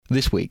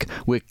This week,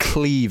 we're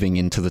cleaving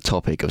into the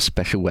topic of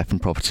special weapon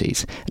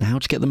properties and how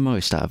to get the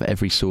most out of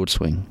every sword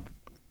swing.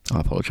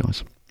 I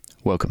apologise.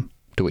 Welcome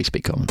to We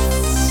Speak Common.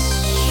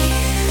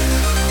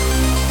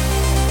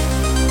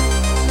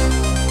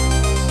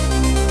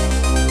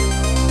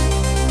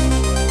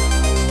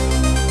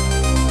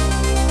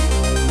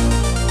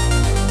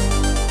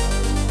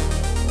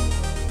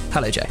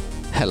 Hello, Jay.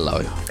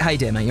 Hello. How you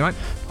doing, mate? You alright?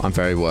 I'm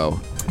very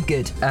well.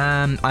 Good.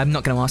 I'm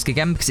not going to ask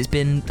again because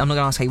I'm not going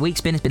to ask how your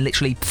week's been. It's been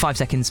literally 5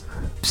 seconds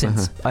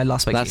since I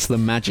last spoke to you. That's the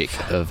magic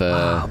of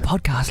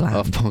podcast land.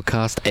 Of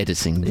podcast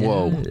editing.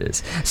 Whoa.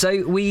 Yes.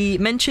 So we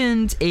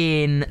mentioned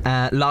in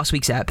last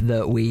week's ep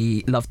that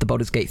we loved the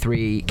Baldur's Gate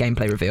 3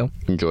 gameplay reveal.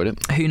 Enjoyed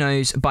it. Who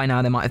knows, by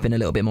now there might have been a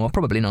little bit more,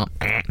 probably not.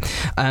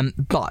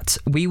 But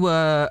we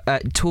were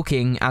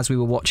talking as we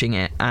were watching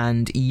it,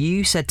 and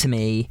you said to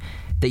me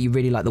that you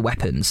really like the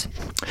weapons.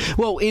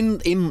 Well,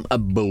 in a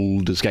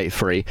Baldur's Gate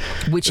 3...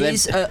 Which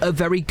is a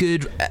very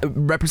good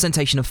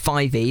representation of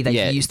 5e.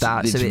 They've used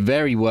that. It's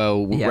very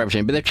well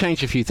represented, but they've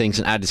changed a few things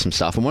and added some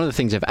stuff. And one of the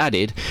things they've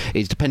added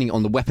is, depending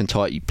on the weapon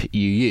type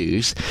you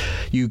use,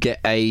 you get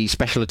a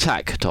special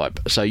attack type.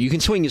 So you can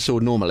swing your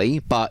sword normally,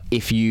 but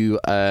if you...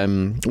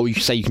 or you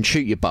say you can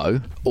shoot your bow,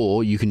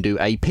 or you can do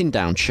a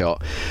pin-down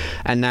shot.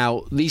 And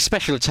now, these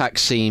special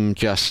attacks seem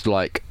just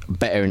like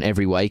better in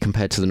every way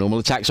compared to the normal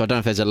attack, so I don't know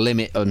if there's a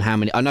limit on how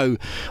many. I know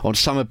on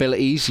some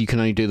abilities you can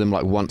only do them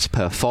like once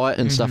per fight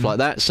and stuff like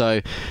that,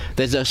 so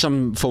there's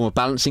some form of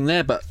balancing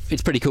there, but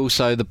it's pretty cool.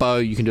 So the bow,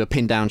 you can do a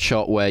pin down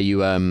shot where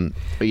you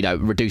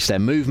reduce their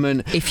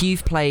movement. If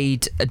you've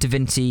played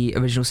Divinity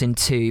Original Sin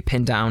 2,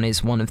 pin down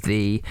is one of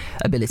the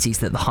abilities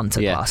that the hunter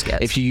class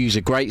gets. If you use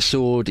a great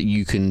sword,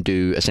 you can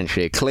do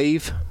essentially a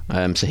cleave,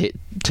 so hit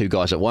two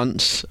guys at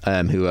once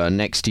who are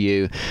next to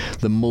you.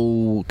 The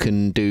maul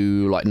can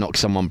do like knock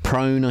someone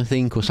prone, I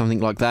think, or something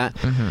like that.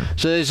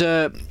 So there's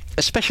a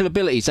special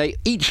abilities. They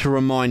each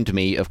remind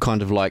me of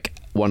kind of like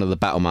one of the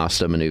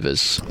Battlemaster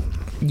maneuvers.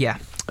 Yeah.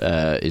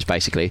 Is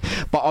basically.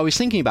 But I was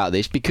thinking about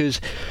this because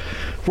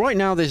right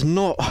now there's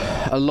not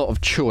a lot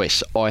of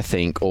choice, I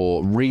think,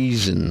 or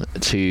reason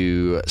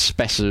to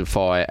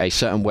specify a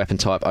certain weapon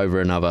type over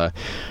another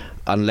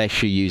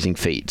unless you're using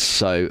feats.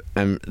 So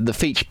the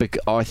feats,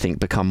 I think,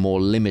 become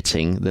more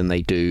limiting than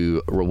they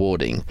do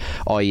rewarding,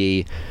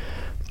 i.e.,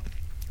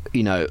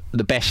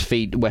 the best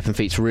weapon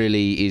feats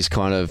really is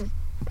kind of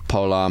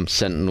Polearm,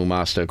 Sentinel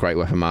Master, Great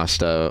Weapon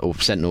Master, or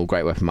Sentinel,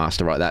 Great Weapon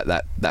Master, right?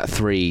 That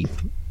three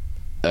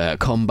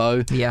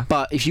combo. Yeah.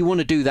 But if you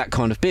want to do that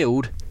kind of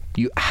build,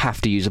 you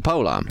have to use a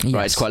polearm,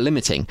 right? It's quite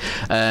limiting.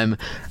 And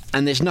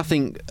there's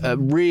nothing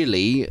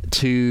really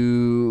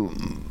to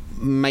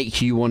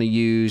make you want to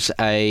use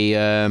a...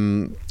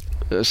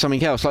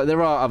 something else. Like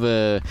there are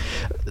other...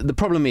 The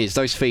problem is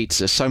those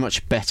feats are so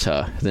much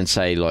better than,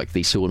 say, like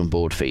the sword and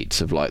board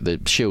feats of like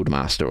the Shield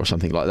Master or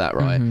something like that,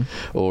 right?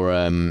 Or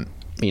and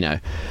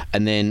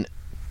then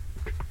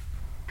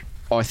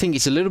I think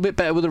it's a little bit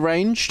better with the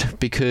ranged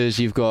because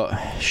you've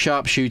got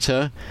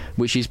Sharpshooter,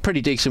 which is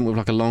pretty decent with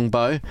like a long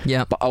bow.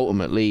 Yeah. But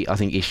ultimately, I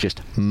think it's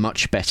just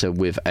much better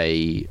with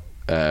a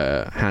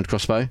hand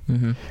crossbow,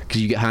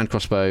 because you get hand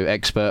crossbow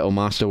expert or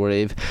master or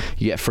whatever,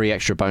 you get free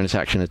extra bonus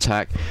action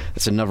attack.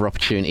 That's another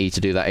opportunity to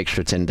do that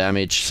extra 10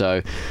 damage.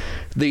 So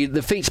the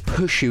feats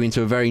push you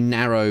into a very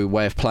narrow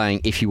way of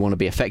playing if you want to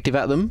be effective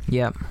at them.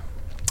 Yeah.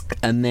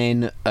 And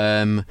then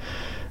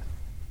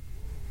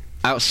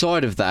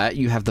outside of that,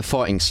 you have the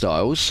fighting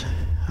styles,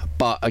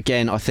 but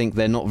again, I think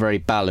they're not very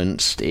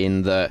balanced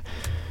in that,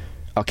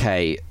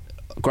 okay,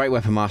 Great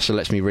Weapon Master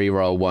lets me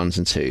reroll 1s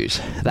and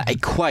 2s. That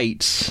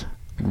equates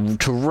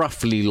to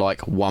roughly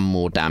like 1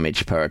 more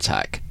damage per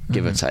attack,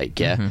 give or take,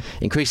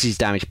 increases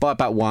damage by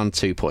about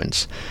 1-2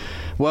 points.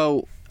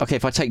 Well, okay,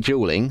 if I take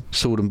dueling,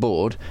 sword and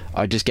board,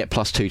 I just get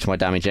 +2 to my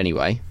damage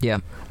anyway. Yeah.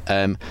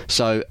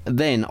 So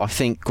then I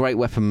think great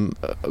weapon,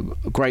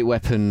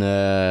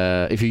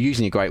 if you're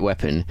using a great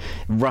weapon,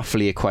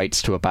 roughly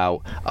equates to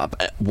about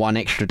 1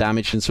 extra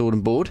damage than sword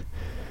and board,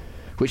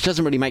 which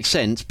doesn't really make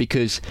sense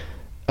because,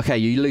 okay,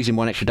 you're losing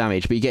 1 extra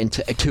damage, but you're getting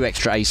 2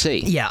 extra AC.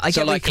 Yeah, I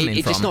get where you're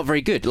coming from. It's not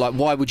very good. Like,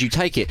 why would you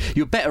take it?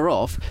 You're better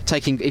off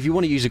taking, if you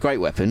want to use a great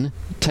weapon,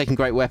 taking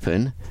great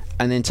weapon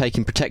and then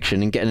taking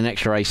protection and getting an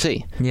extra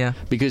AC. Yeah.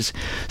 Because,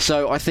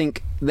 so I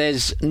think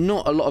there's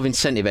not a lot of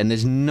incentive, and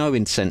there's no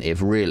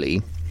incentive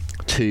really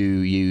to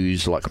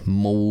use like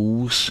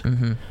mauls.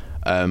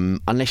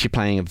 Unless you're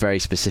playing a very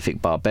specific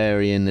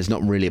barbarian, there's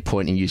not really a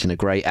point in using a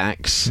great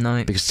axe.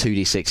 No. Because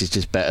 2d6 is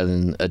just better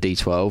than a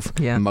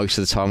d12 most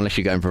of the time, unless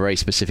you're going for a very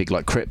specific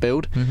like crit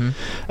build.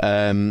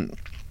 And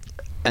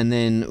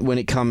then when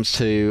it comes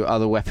to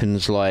other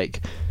weapons,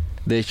 like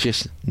there's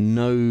just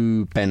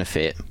no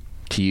benefit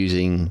to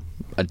using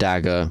a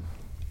dagger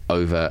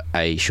over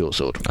a short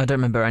sword. I don't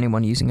remember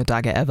anyone using a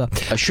dagger ever.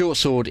 A short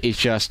sword is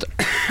just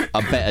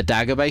a better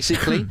dagger,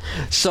 basically.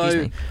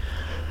 So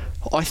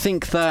I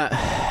think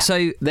that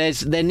So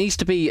there needs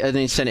to be an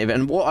incentive,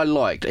 and what I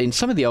liked in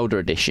some of the older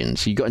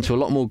editions, you got into a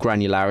lot more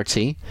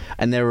granularity,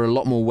 and there are a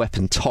lot more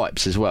weapon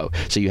types as well.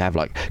 So you have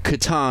like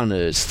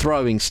katanas,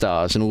 throwing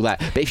stars, and all that.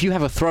 But if you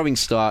have a throwing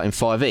star in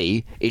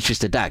 5e, it's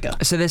just a dagger.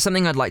 So there's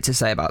something I'd like to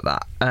say about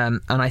that,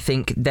 and I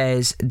think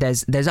there's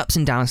ups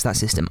and downs to that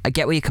system. I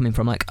get where you're coming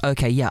from. Like,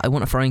 okay, yeah, I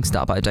want a throwing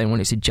star, but I don't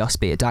want it to just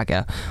be a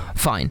dagger.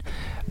 Fine.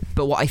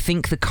 But what I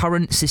think the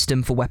current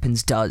system for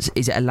weapons does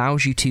is it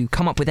allows you to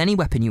come up with any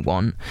weapon you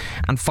want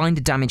and find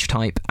a damage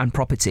type and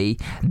property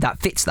that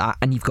fits that,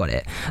 and you've got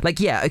it. Like,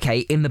 yeah, okay,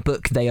 in the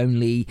book they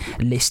only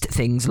list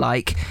things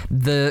like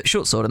the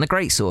short sword and the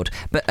great sword,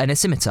 and a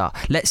scimitar.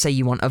 Let's say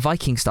you want a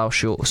Viking style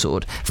short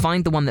sword,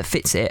 find the one that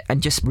fits it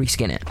and just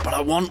reskin it. But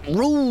I want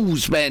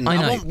rules, Ben.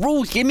 I want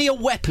rules. Give me a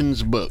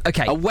weapons book.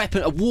 Okay. A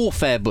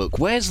warfare book.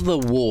 Where's the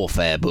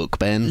warfare book,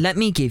 Ben? Let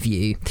me give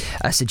you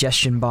a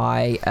suggestion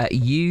by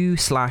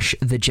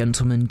 /the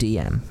Gentleman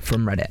DM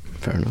from Reddit.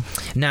 Fair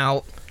enough.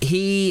 Now,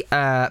 he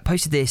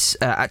posted this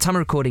at time of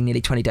recording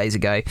nearly 20 days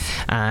ago.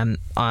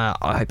 I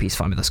hope he's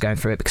fine with us going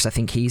through it because I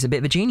think he's a bit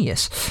of a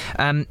genius.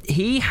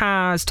 He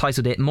has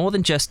titled it More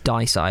Than Just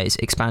Die Size,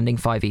 Expanding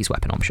 5e's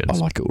Weapon Options.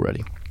 I like it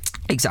already.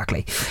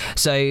 Exactly.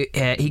 So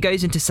he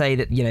goes in to say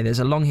that, you know, there's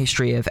a long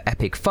history of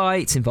epic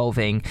fights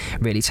involving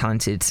really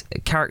talented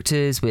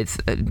characters with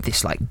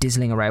this like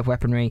dazzling array of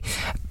weaponry.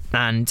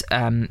 And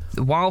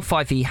while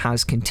 5e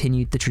has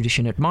continued the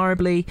tradition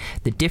admirably,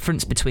 the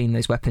difference between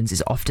those weapons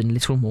is often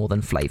little more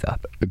than flavour.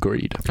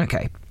 Agreed.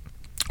 Okay.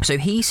 So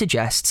he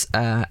suggests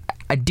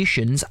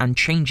additions and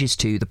changes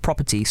to the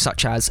properties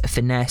such as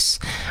finesse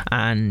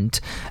and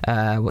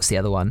what's the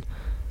other one?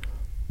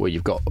 Well,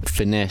 you've got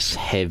finesse,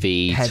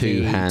 heavy,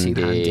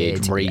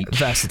 two-handed, reach.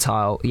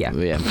 Versatile,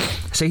 yeah.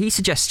 So he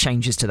suggests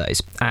changes to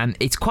those.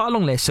 It's quite a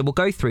long list, so we'll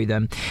go through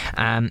them.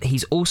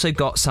 He's also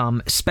got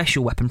some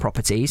special weapon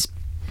properties.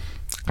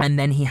 And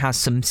then he has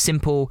some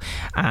simple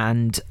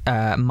and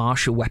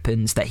martial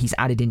weapons that he's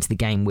added into the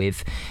game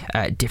with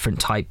different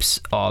types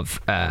of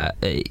die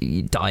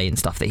and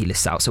stuff that he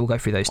lists out. So we'll go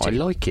through those too. I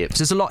like it. So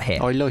there's a lot here.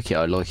 I like it,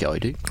 I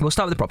do. We'll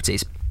start with the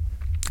properties.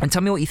 And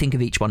tell me what you think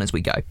of each one as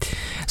we go.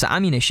 So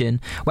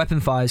ammunition, weapon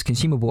fires,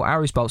 consumable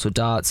arrows, bolts or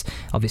darts.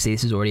 Obviously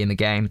this is already in the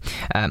game.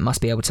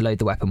 Must be able to load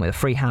the weapon with a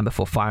free hand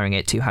before firing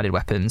it. Two-handed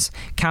weapons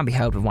can be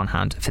held with one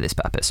hand for this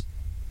purpose.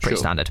 Pretty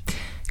standard.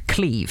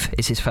 Cleave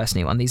is his first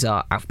new one. These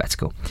are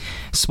alphabetical.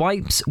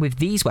 Swipes with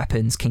these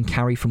weapons can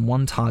carry from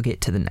one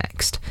target to the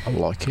next. I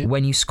like it.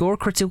 When you score a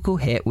critical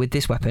hit with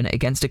this weapon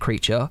against a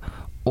creature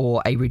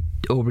or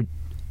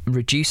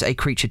reduce a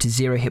creature to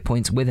 0 hit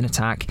points with an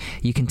attack,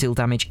 you can deal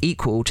damage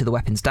equal to the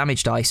weapon's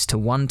damage dice to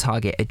one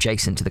target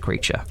adjacent to the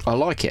creature. I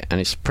like it, and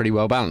it's pretty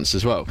well balanced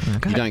as well.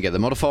 Okay. You don't get the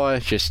modifier,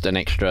 just an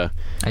extra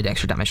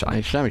damage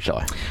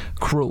die.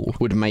 Cruel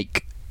would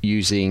make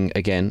using,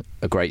 again,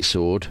 a great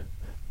sword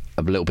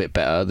a little bit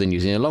better than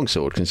using a long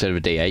sword. Instead of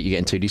a D8, you're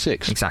getting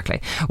 2D6.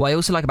 Exactly. What I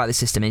also like about this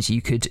system is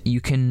you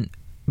can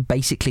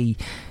basically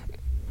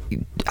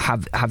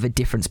have a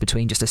difference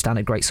between just a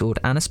standard greatsword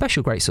and a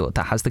special greatsword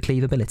that has the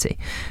cleave ability,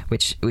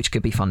 which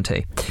could be fun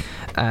too,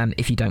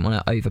 if you don't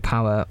want to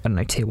overpower, I don't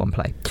know, tier 1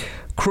 play.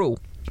 Cruel.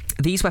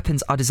 These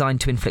weapons are designed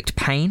to inflict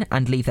pain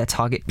and leave their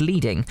target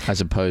bleeding.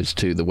 As opposed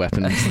to the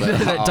weapons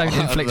that don't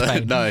inflict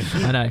pain. No.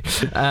 I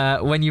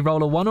know. When you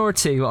roll a 1 or a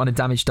 2 on a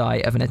damage die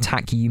of an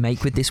attack you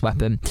make with this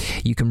weapon,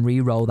 you can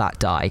re-roll that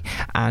die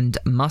and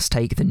must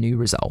take the new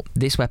result.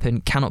 This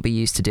weapon cannot be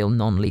used to deal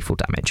non-lethal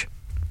damage.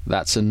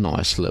 That's a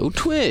nice little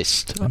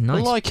twist. Nice.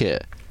 I like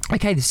it.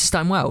 Okay, this is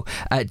starting well.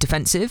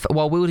 Defensive.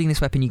 While wielding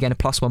this weapon, you gain a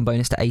 +1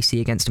 bonus to AC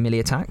against melee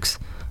attacks.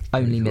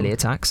 Only melee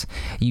attacks.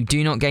 You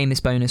do not gain this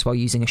bonus while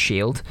using a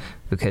shield,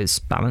 because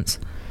balance.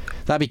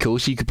 That'd be cool.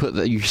 So you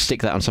could you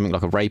stick that on something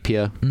like a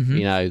rapier,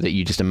 you know, that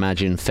you just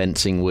imagine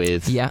fencing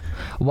with. Yeah.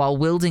 While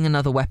wielding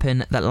another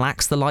weapon that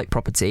lacks the light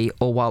property,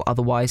 or while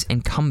otherwise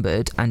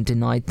encumbered and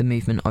denied the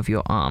movement of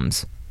your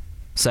arms.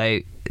 So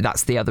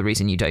that's the other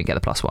reason you don't get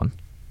the +1.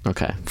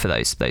 Okay. For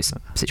those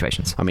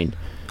situations. I mean,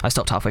 I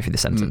stopped halfway through the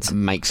sentence.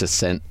 Makes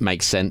sense.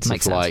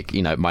 Like,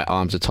 you know, my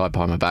arms are tied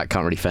behind my back,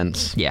 can't really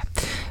fence. Yeah.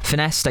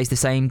 Finesse stays the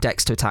same,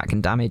 dex to attack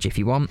and damage if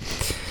you want.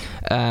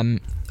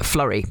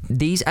 Flurry.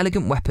 These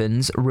elegant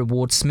weapons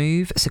reward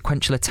smooth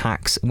sequential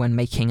attacks when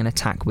making an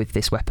attack with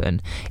this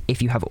weapon.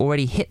 If you have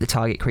already hit the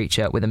target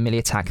creature with a melee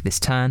attack this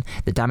turn,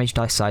 the damage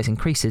dice size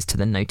increases to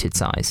the noted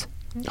size.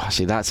 Oh,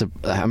 see,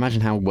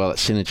 imagine how well it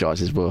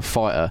synergizes with a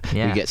fighter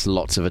who gets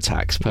lots of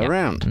attacks per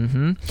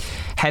round.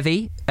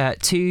 Heavy,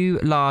 too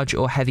large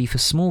or heavy for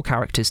small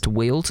characters to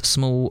wield.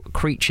 Small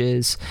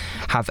creatures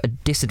have a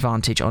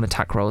disadvantage on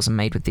attack rolls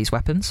made with these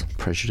weapons.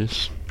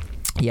 Prejudice.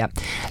 Yeah.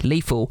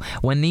 Lethal.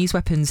 When these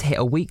weapons hit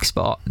a weak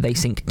spot, they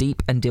sink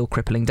deep and deal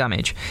crippling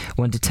damage.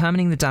 When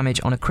determining the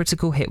damage on a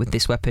critical hit with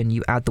this weapon,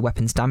 you add the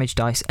weapon's damage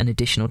dice an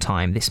additional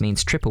time. This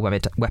means triple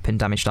weapon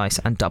damage dice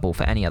and double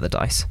for any other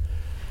dice.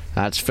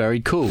 That's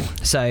very cool.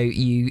 So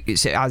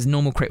as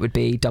normal crit would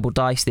be double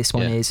dice, this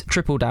one is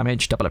triple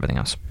damage, double everything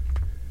else.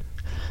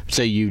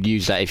 So you'd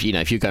use that if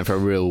you're going for a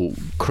real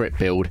crit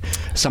build,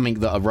 something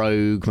that a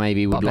rogue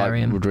maybe would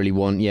really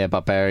want. Yeah,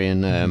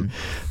 barbarian.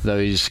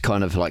 Those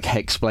kind of like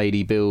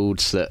hexbladey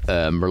builds that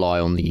rely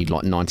on the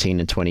like 19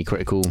 and 20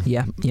 critical.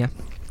 Yeah.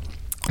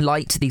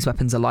 Light, these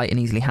weapons are light and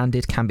easily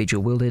handed, can be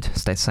dual wielded,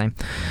 stay the same.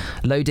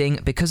 Loading,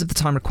 because of the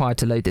time required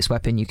to load this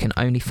weapon, you can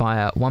only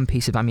fire one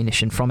piece of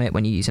ammunition from it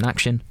when you use an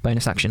action,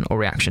 bonus action, or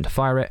reaction to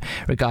fire it,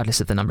 regardless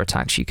of the number of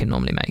attacks you can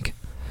normally make.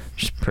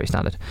 Which is pretty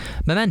standard.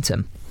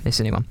 Momentum, this is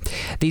a new one.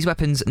 These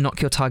weapons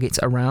knock your targets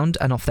around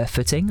and off their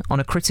footing. On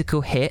a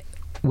critical hit,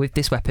 with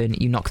this weapon,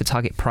 you knock the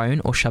target prone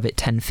or shove it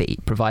 10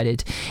 feet,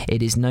 provided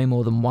it is no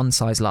more than one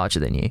size larger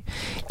than you.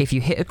 If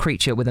you hit a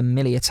creature with a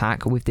melee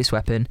attack with this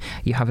weapon,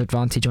 you have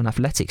advantage on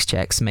athletics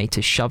checks made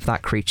to shove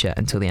that creature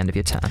until the end of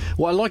your turn.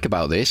 What I like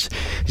about this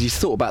is you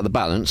thought about the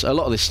balance. A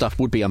lot of this stuff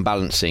would be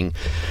unbalancing,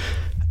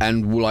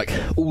 and like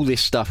all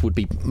this stuff would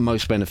be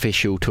most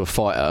beneficial to a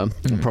fighter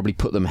and probably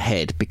put them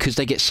ahead because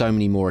they get so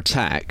many more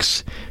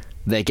attacks.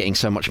 They're getting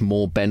so much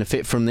more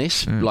benefit from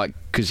this, like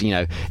because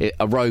a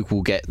rogue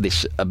will get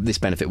this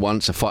benefit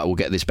once, a fighter will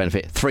get this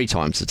benefit 3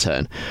 times the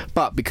turn.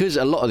 But because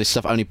a lot of this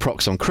stuff only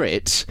procs on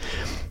crits,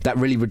 that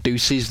really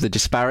reduces the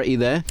disparity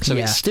there. So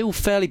it's still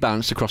fairly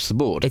balanced across the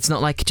board. It's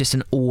not like just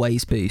an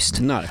always boost.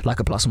 No, like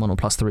a +1 or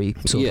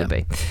 +3 sort of would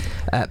be.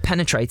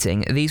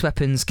 Penetrating. These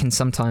weapons can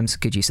sometimes,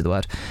 good use of the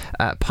word,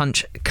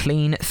 punch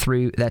clean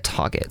through their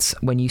targets.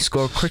 When you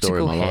score a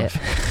critical hit.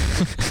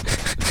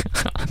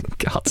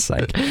 God's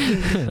sake.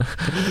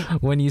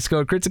 When you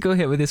score a critical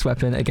hit with this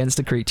weapon against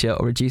a creature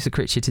or reduce a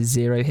creature to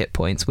 0 hit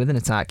points with an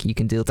attack, you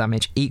can deal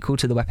damage equal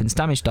to the weapon's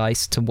damage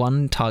dice to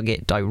one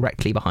target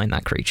directly behind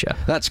that creature.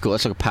 That's cool.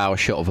 That's like a power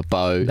shot of a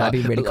bow.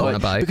 That'd be really cool on a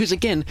bow. Because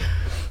again,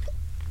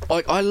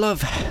 I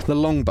love the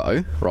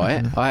longbow,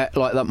 right? I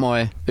like that.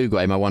 My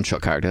Uguay, my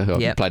one-shot character, who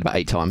I've played about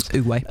 8 times,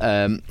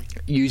 Uguay,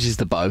 uses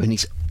the bow,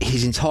 and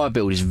his entire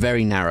build is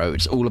very narrow.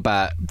 It's all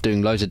about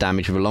doing loads of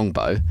damage with a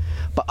longbow,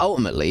 but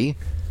ultimately,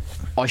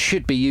 I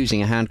should be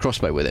using a hand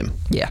crossbow with him.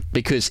 Yeah,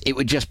 because it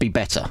would just be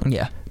better.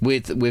 Yeah,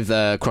 with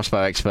a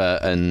crossbow expert,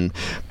 and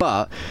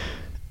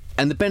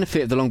the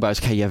benefit of the longbow is,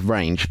 okay, you have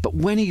range, but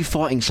when are you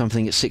fighting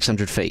something at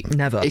 600 feet?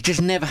 Never. It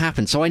just never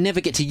happens, so I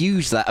never get to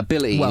use that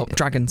ability. Well,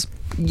 dragons.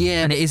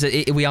 Yeah.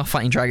 And we are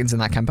fighting dragons in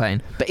that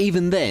campaign. But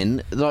even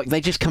then, like,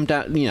 they just come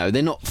down,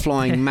 they're not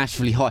flying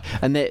massively high,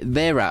 and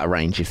they're out of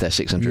range if they're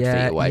 600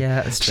 feet away.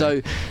 Yeah, that's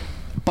true. So,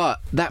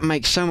 but that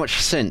makes so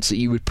much sense that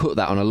you would put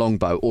that on a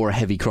longbow or a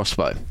heavy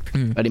crossbow.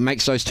 And it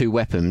makes those 2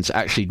 weapons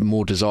actually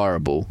more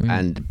desirable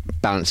and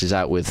balances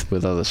out with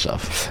other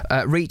stuff.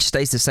 Reach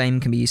stays the same,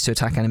 can be used to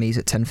attack enemies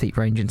at 10 feet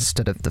range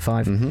instead of the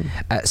 5.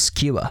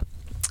 Skewer.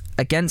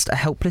 Against a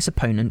helpless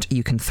opponent,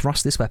 you can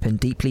thrust this weapon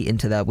deeply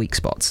into their weak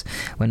spots.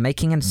 When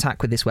making an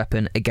attack with this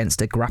weapon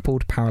against a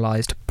grappled,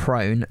 paralysed,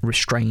 prone,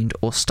 restrained,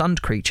 or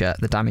stunned creature,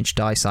 the damage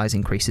die size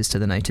increases to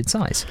the noted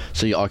size.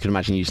 So I can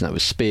imagine using that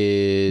with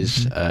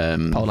spears,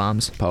 pole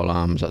arms,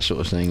 that sort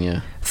of thing,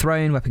 yeah.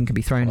 Thrown, weapon can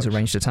be thrown as a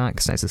ranged attack,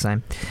 stays the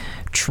same.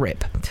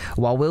 Trip.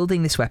 While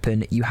wielding this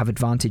weapon, you have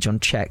advantage on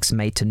checks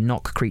made to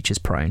knock creatures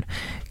prone.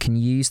 Can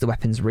use the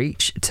weapon's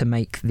reach to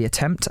make the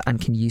attempt,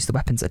 and can use the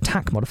weapon's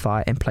attack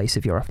modifier in place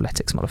of your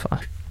athletics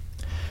modifier.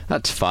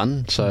 That's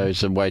fun. So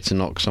it's a way to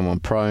knock someone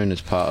prone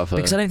as part of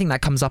because I don't think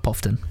that comes up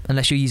often,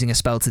 unless you're using a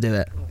spell to do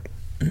it.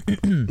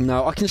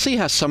 No, I can see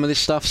how some of this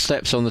stuff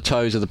steps on the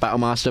toes of the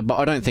Battlemaster, but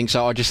I don't think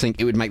so. I just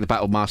think it would make the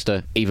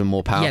Battlemaster even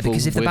more powerful. Yeah,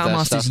 because if the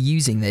Battlemaster's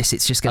using this,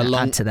 it's just going to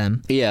add to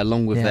them. Yeah,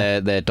 along with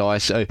their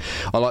dice. So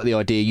I like the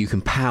idea you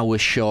can power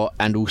shot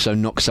and also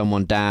knock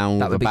someone down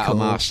with a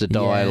Battlemaster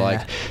die.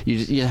 Like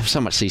you have so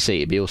much CC,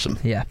 it'd be awesome.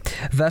 Yeah.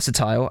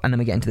 Versatile, and then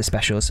we get into the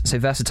specials. So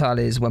versatile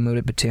is when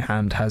wielded with 2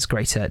 hand has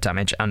greater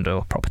damage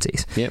and/or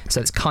properties. Yep.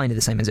 So it's kind of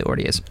the same as it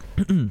already is.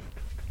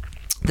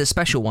 The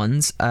special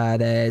ones, I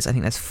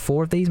think there's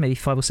 4 of these, maybe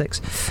 5 or 6.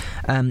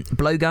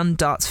 Blowgun,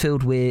 darts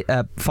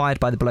fired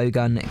by the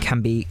blowgun can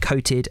be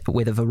coated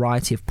with a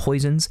variety of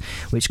poisons,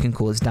 which can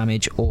cause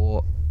damage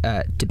or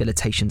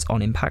debilitations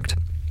on impact.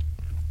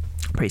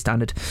 Pretty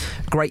standard.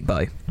 Great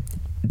bow.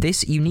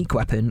 This unique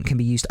weapon can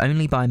be used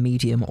only by a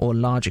medium or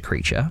larger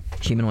creature.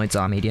 Humanoids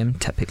are medium,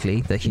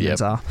 typically. The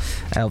humans are.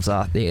 Elves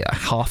are. The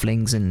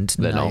halflings and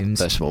gnomes.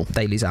 They're small.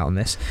 They lose out on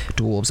this.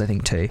 Dwarves, I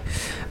think, too.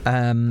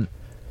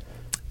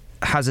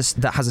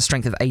 That has a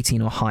strength of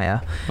 18 or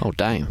higher. Oh,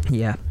 dang.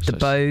 Yeah. The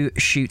bow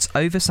shoots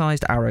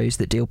oversized arrows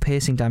that deal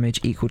piercing damage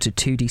equal to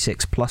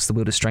 2d6 plus the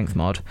wielder's strength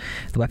mod.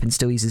 The weapon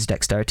still uses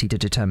dexterity to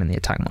determine the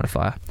attack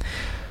modifier.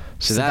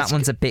 So that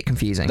one's a bit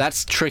confusing.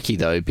 That's tricky,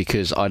 though,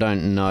 because I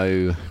don't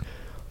know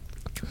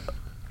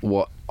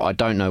what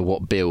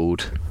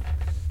build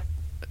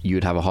you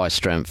would have a high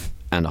strength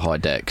and a high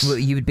dex. Well,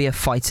 you would be a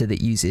fighter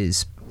that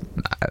uses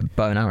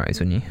bow and arrows,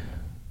 wouldn't you?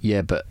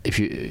 Yeah, but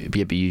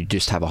but you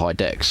just have a high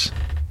dex.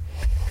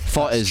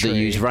 Fighters that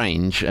use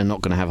range are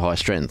not going to have high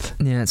strength.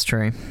 Yeah, that's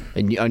true.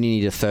 And you only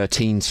need a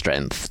 13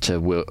 strength to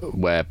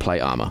wear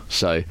plate armor.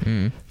 So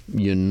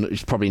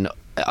it's probably not.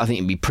 I think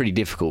it'd be pretty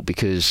difficult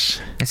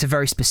because it's a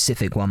very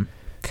specific one.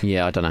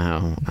 Yeah, I don't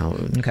know how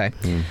Okay.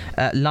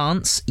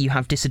 Lance, you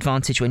have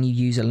disadvantage when you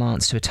use a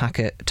lance to attack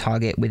a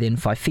target within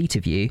 5 feet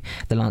of you.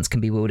 The lance can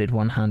be wielded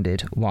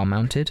one-handed while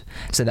mounted.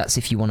 So that's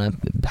if you want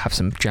to have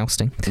some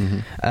jousting.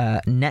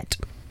 Net.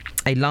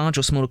 A large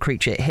or smaller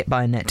creature hit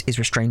by a net is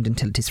restrained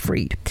until it is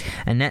freed.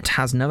 A net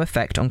has no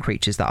effect on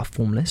creatures that are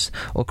formless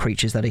or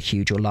creatures that are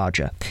huge or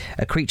larger.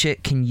 A creature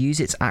can use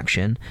its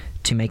action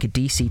to make a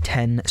DC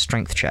 10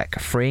 strength check,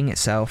 freeing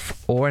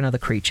itself or another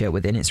creature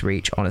within its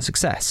reach on a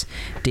success,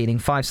 dealing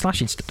 5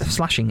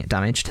 slashing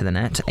damage to the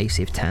net,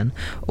 AC of 10.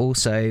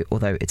 Also,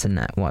 although it's a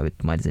net, why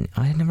does it...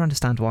 I never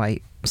understand why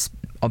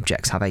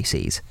objects have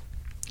ACs.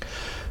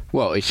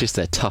 Well, it's just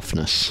their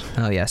toughness.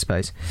 Oh, yeah, I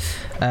suppose.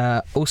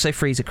 Also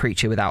frees a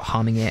creature without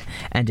harming it,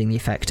 ending the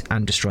effect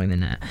and destroying the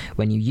net.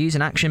 When you use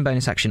an action,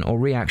 bonus action, or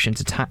reaction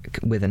to attack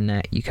with a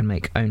net, you can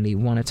make only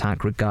one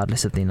attack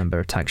regardless of the number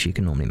of attacks you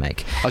can normally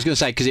make. I was going to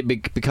say, because it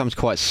becomes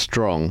quite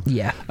strong.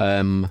 Yeah.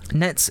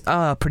 Nets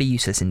are pretty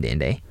useless in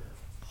D&D.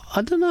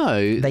 I don't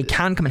know. They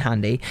can come in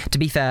handy. To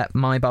be fair,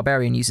 my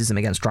barbarian uses them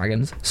against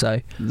dragons, so...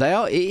 They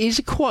are. It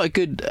is quite a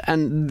good...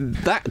 And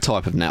that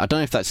type of net, I don't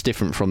know if that's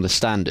different from the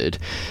standard,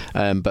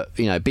 but,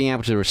 you know, being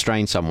able to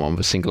restrain someone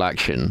with single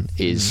action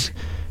is...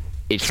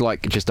 It's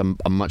like just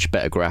a much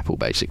better grapple,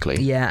 basically.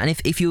 Yeah, and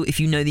if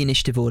you know the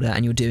initiative order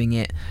and you're doing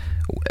it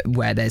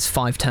where there's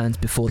 5 turns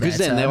before their turn...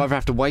 Because then they either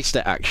have to waste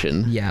their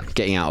action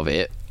getting out of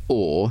it,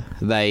 or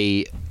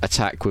they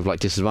attack with, like,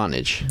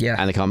 disadvantage. Yeah.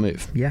 And they can't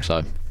move. Yeah.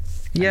 So...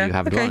 Yeah, you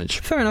have advantage.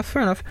 Fair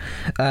enough.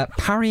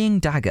 Parrying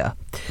dagger.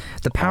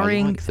 The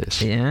parrying... I like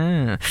this.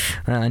 Yeah,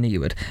 I knew you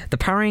would. The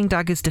parrying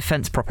dagger's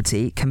defense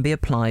property can be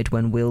applied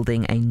when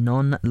wielding a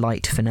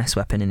non-light finesse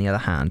weapon in the other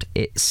hand.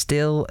 It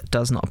still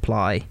does not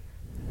apply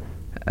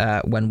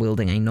when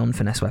wielding a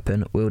non-finesse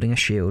weapon, wielding a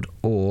shield,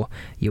 or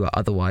you are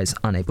otherwise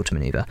unable to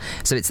maneuver.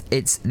 So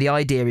it's the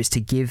idea is to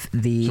give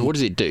the... So what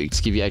does it do?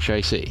 To give you extra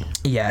AC?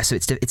 Yeah, so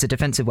it's a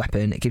defensive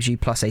weapon. It gives you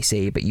plus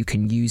AC, but you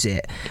can use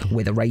it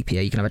with a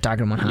rapier. You can have a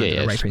dagger in one hand and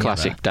a rapier in the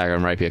other. Classic dagger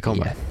and rapier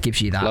combo. Yeah,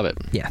 gives you that. Love it.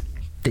 Yeah.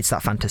 It's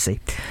that fantasy.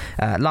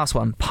 Last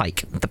one,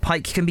 pike. The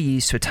pike can be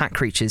used to attack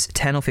creatures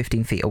 10 or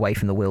 15 feet away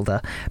from the wielder,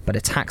 but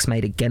attacks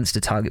made against a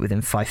target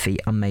within 5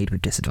 feet are made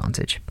with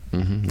disadvantage.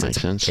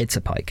 Makes sense. It's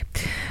a pike.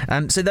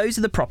 So those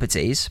are the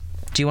properties.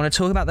 Do you want to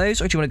talk about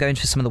those, or do you want to go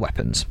into some of the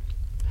weapons?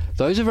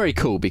 Those are very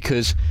cool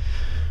because,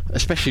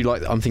 especially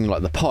like I'm thinking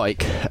like the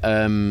pike,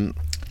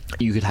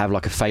 you could have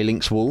like a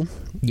phalanx wall.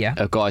 Yeah.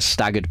 A guy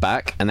staggered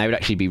back, and they would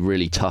actually be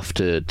really tough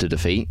to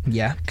defeat.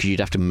 Yeah. Because you'd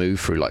have to move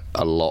through like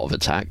a lot of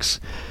attacks.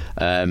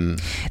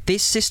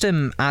 This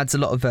system adds a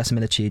lot of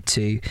verisimilitude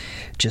to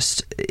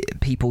just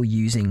people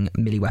using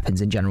melee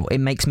weapons in general. It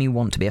makes me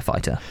want to be a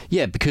fighter.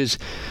 Yeah, because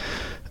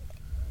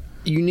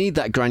you need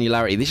that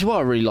granularity. This is why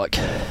I really like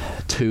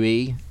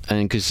 2E,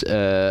 and because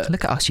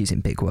look at us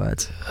using big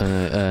words.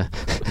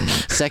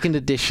 Second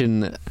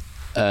edition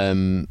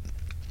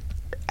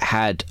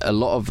had a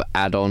lot of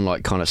add-on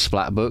like kind of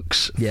splat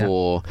books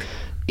for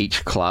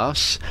each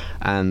class,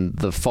 and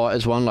the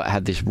fighters one like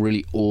had this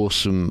really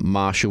awesome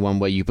martial one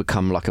where you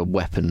become like a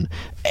weapon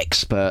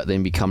expert,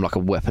 then become like a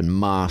weapon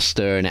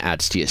master, and it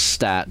adds to your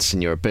stats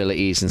and your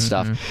abilities and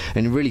stuff,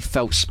 and it really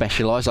felt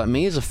specialized. Like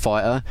me as a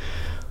fighter,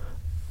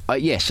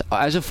 yes,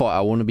 as a fighter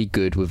I want to be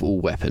good with all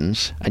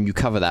weapons, and you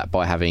cover that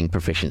by having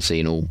proficiency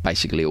in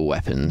basically all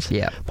weapons.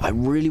 Yeah, but I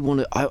really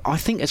want to I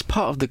think as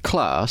part of the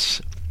class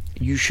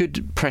you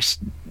should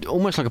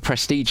almost like a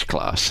prestige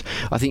class.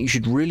 I think you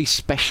should really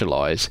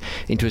specialise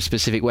into a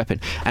specific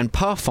weapon. And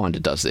Pathfinder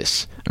does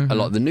this a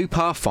lot. The new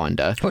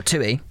Pathfinder... Or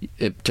 2E.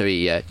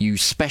 2E, yeah. You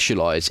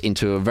specialise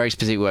into a very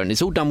specific weapon.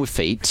 It's all done with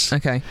feats.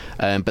 Okay.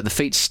 But the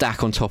feats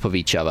stack on top of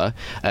each other.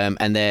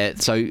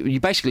 So you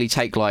basically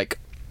take like...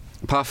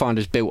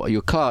 Pathfinder's built...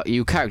 Your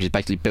character's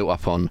basically built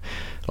up on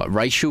like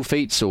racial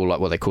feats, or like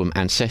what they call them,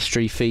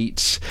 ancestry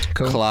feats,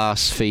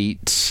 class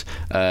feats.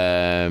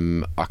 I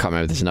can't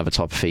remember. There's another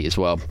type of feat as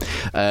well.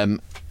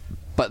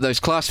 But those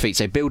class feats,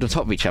 they build on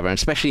top of each other, and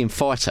especially in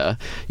fighter,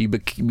 you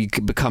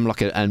become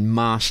like a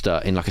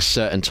master in like a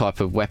certain type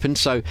of weapon.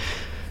 So,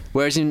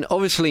 whereas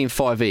obviously in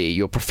 5e,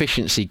 your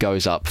proficiency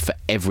goes up for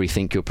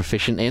everything you're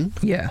proficient in.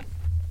 Yeah.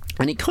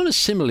 And it kind of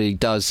similarly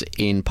does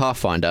in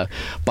Pathfinder,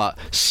 but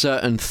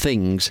certain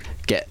things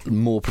get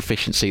more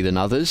proficiency than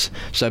others.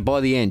 So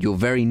by the end, you're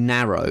very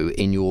narrow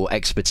in your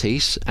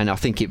expertise, and I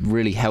think it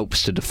really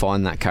helps to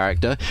define that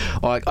character.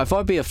 Like, if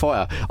I be a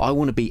fighter, I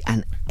want to be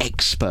an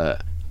expert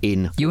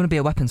in... You want to be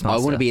a weapons master?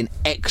 I want to be an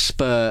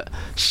expert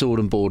sword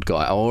and board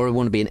guy, or I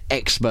want to be an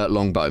expert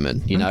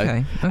longbowman, you know?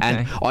 Okay.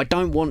 And I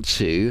don't want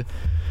to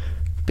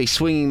be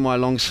swinging my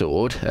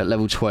longsword at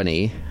level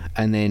 20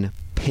 and then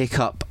pick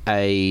up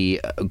a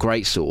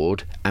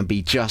greatsword and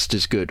be just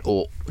as good,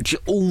 or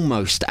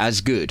almost as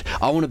good.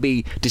 I want to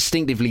be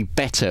distinctively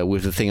better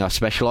with the thing I've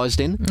specialised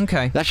in.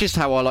 Okay. That's just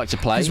how I like to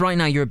play. Because right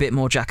now you're a bit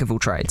more jack of all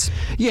trades.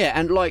 Yeah,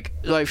 and like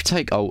if you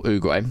take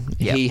Ugray,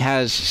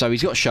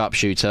 he's got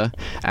sharpshooter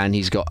and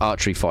he's got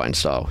archery fighting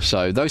style.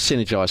 So those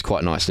synergise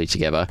quite nicely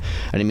together,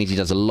 and it means he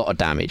does a lot of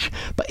damage.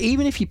 But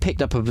even if you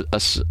picked up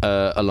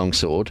a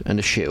longsword and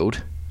a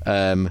shield,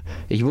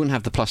 He wouldn't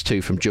have the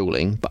 +2 from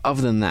dueling, but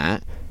other than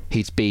that,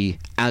 he'd be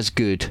as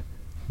good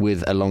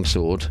with a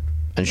longsword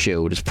and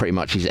shield as pretty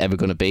much he's ever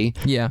going to be.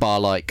 Yeah. Bar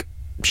like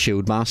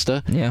shield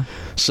master. Yeah.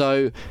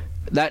 So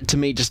that to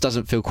me just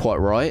doesn't feel quite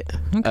right.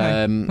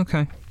 Okay.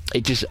 Okay.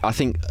 It just, I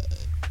think,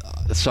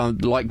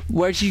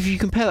 whereas if you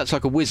compare that to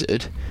like a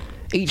wizard,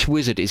 each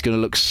wizard is going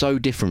to look so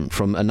different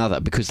from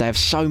another because they have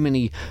so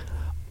many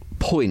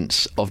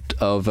points of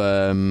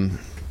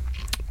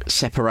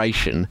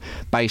separation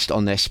based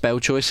on their spell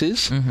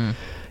choices. Mm-hmm.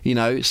 You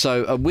know,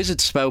 so a wizard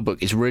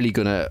spellbook is really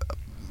going to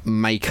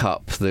make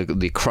up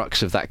the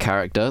crux of that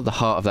character, the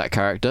heart of that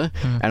character,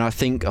 and I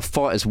think a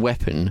fighter's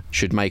weapon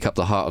should make up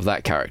the heart of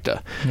that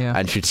character,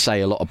 and should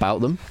say a lot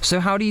about them. So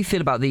how do you feel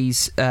about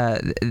these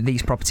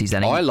properties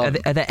then? Are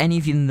there any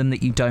of them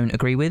that you don't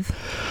agree with?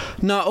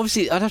 No,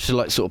 obviously I'd have to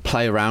like sort of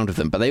play around with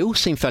them, but they all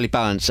seem fairly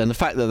balanced, and the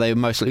fact that they're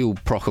mostly all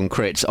proc on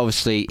crits,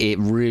 obviously it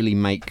really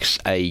makes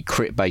a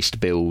crit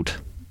based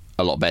build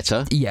a lot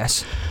better.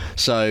 Yes.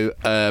 So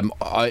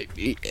I'd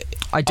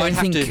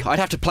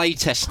have to play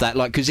test that,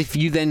 like, because if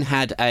you then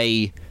had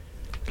a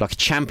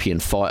champion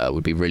fighter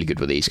would be really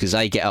good with these, because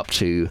they get up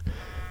to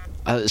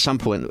at some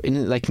point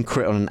they can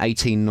crit on an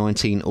 18,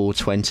 19 or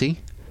 20,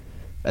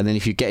 and then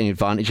if you're getting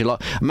advantage a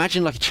lot,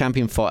 imagine like a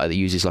champion fighter that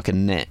uses like a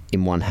net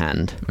in one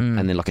hand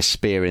and then like a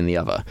spear in the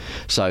other.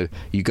 So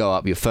you go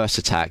up, your first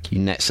attack, you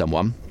net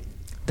someone.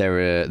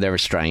 They're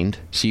restrained,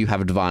 so you have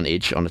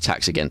advantage on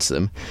attacks against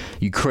them.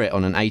 You crit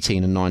on an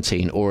 18, a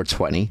 19, or a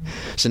 20.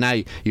 So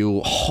now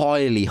you're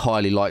highly,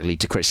 highly likely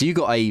to crit. So you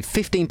got a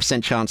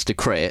 15% chance to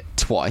crit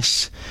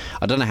twice.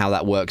 I don't know how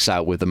that works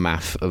out with the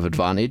math of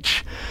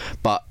advantage,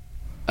 but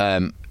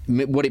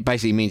what it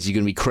basically means is you're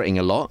going to be critting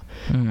a lot.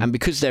 And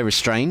because they're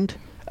restrained,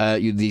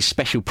 the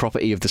special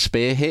property of the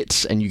spear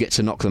hits, and you get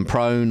to knock them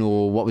prone,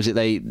 or what was it?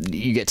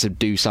 You get to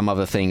do some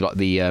other thing like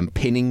the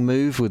pinning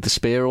move with the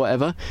spear or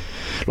whatever.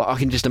 Like I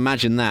can just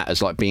imagine that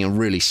as like being a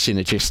really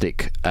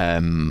synergistic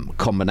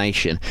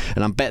combination,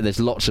 and I bet there's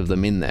lots of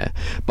them in there.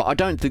 But I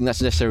don't think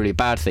that's necessarily a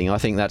bad thing. I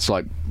think that's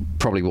like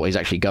probably what he's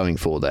actually going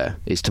for there,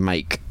 is to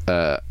make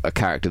a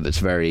character that's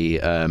very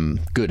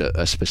good at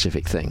a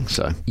specific thing.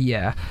 So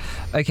yeah,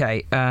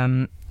 okay.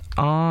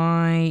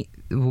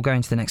 We'll go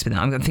into the next bit.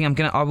 I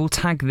will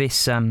tag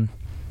this. I'll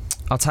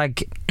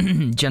tag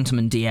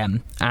Gentleman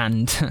DM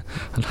and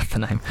I love the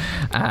name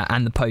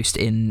and the post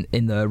in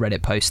the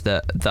Reddit post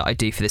that I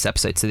do for this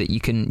episode, so that you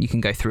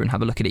can go through and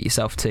have a look at it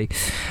yourself too.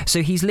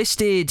 So he's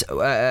listed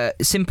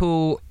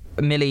simple,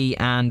 melee,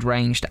 and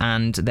ranged,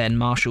 and then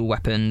martial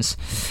weapons.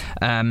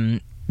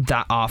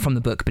 That are from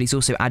the book, but he's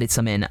also added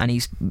some in, and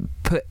he's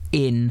put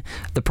in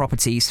the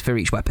properties for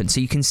each weapon, so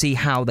you can see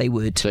how they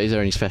would. So is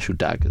there any special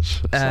daggers?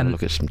 Let's have a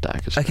look at some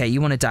daggers. Okay,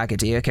 you want a dagger,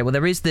 do you? Okay, well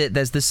there's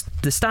the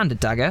standard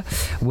dagger,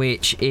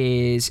 which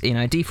is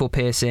D4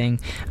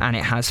 piercing, and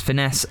it has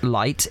finesse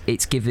light.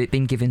 It's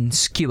been given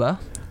skewer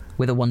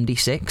with a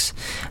 1d6,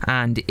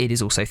 and it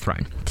is also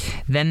thrown.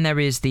 Then there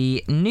is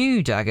the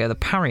new dagger, the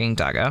parrying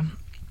dagger,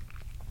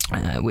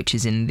 which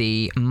is in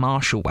the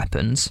martial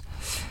weapons.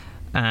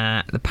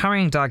 The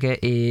parrying dagger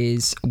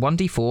is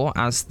 1d4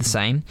 as the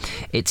same.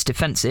 It's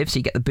defensive, so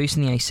you get the boost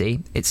in the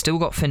AC. It's still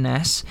got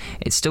finesse,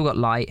 it's still got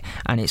light,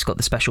 and it's got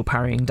the special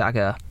parrying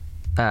dagger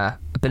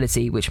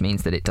ability, which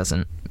means that it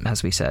doesn't,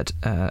 as we said,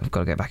 I've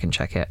got to go back and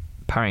check it.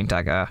 Parrying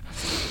dagger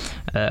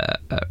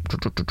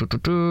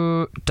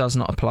does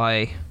not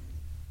apply.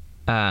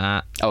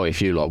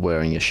 If you like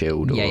wearing a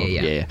shield.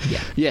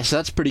 Yeah, so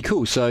that's pretty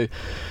cool. So,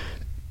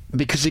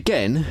 because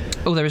again...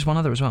 Oh, there is one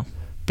other as well.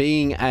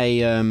 Being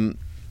a...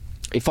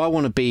 if I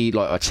want to be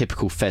like a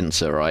typical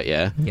fencer, right?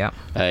 Yeah.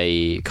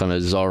 A kind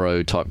of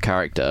Zorro type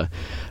character.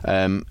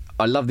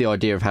 I love the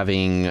idea of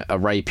having a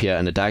rapier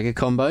and a dagger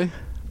combo,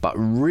 but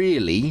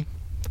really,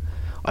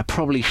 I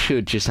probably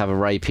should just have a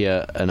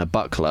rapier and a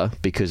buckler,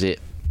 because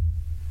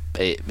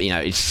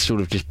it's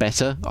sort of just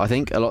better, I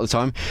think, a lot of the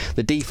time.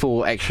 The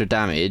D4 extra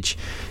damage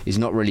is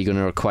not really going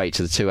to equate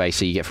to the 2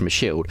 AC you get from a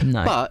shield.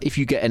 No. But if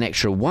you get an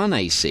extra 1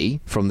 AC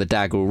from the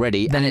dagger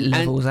already, then it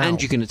levels out,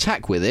 and you can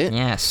attack with it,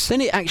 yes,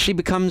 then it actually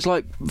becomes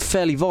like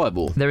fairly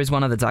viable. There is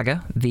one other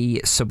dagger,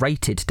 the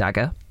serrated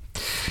dagger,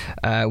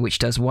 which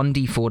does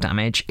 1d4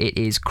 damage. It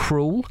is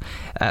cruel,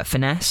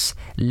 finesse,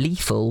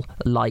 lethal,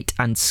 light,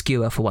 and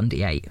skewer for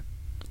 1d8.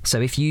 So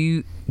if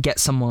you get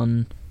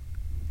someone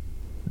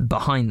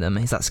behind them,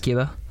 is that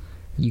skewer?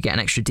 You get an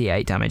extra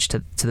d8 damage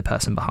to the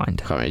person behind.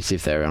 Can't really see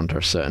if they're under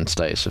a certain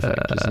status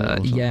effect.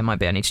 Yeah, it might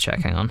be. I need to check.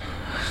 Hang on.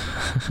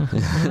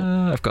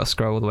 I've got to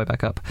scroll all the way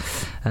back up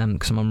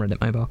because I'm on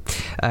Reddit mobile.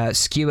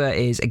 Skewer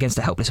is against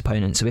a helpless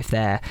opponent, so if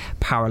they're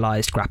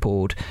paralysed,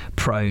 grappled,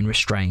 prone,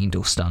 restrained,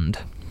 or stunned,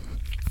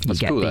 you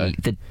get cool,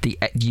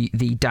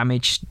 the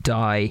damage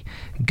die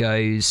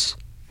goes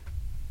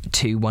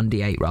to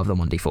 1d8 rather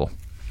than 1d4.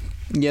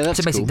 Yeah, that's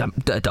so basically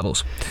cool.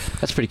 Doubles.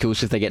 That's pretty cool.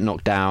 So if they get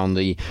knocked down,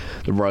 the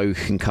rogue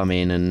can come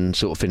in and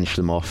sort of finish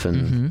them off,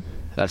 and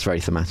That's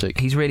very thematic.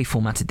 He's really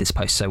formatted this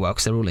post so well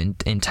because they're all in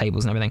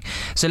tables and everything.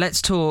 So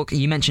let's talk.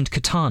 You mentioned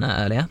Katana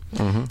earlier.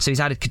 So he's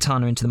added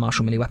Katana into the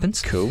martial melee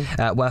weapons. Cool.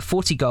 Where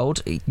 40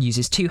 gold, it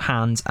uses 2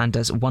 hands and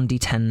does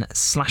 1d10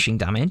 slashing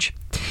damage.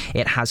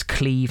 It has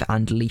cleave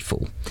and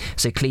lethal.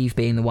 So cleave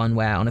being the one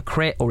where on a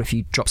crit or if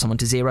you drop someone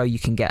to 0, you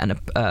can get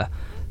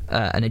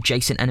an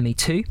adjacent enemy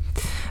too,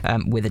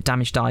 with a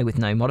damage die with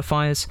no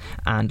modifiers,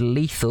 and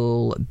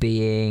lethal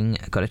being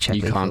gotta check.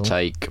 You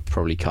lethal.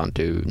 probably can't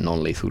do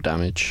non-lethal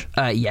damage.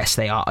 Yes,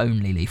 they are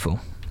only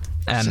lethal.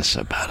 This is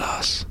so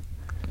badass.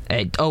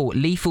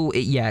 Lethal.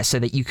 So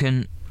that you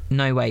can.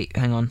 No, wait,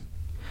 hang on.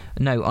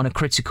 No, on a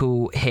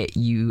critical hit,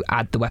 you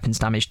add the weapon's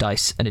damage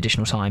dice an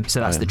additional time. So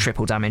that's the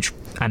triple damage,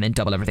 and then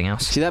double everything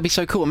else. See, that'd be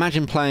so cool.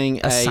 Imagine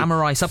playing a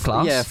samurai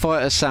subclass. Yeah,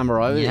 fight a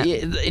samurai. Yeah.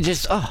 It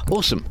just,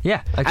 awesome.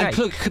 Yeah, okay. And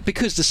look,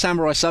 because the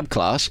samurai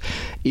subclass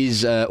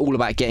is all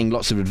about getting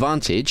lots of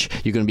advantage,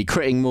 you're going to be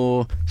critting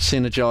more,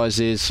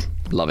 synergizes.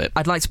 Love it.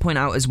 I'd like to point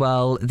out as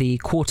well the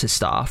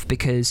quarterstaff,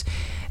 because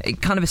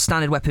kind of a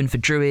standard weapon for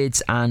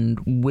druids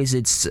and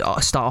wizards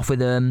start off with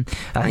them.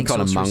 I think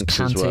kind of monks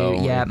as well.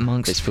 Yeah,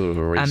 monks. It's full of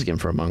a reskin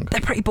for a monk. They're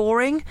pretty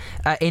boring.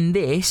 In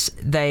this,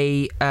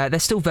 they're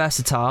still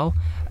versatile,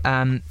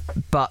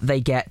 but they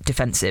get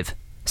defensive.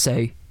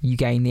 So you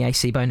gain the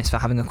AC bonus for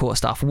having a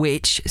quarterstaff,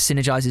 which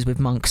synergizes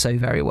with monk so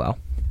very well.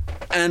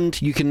 And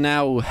you can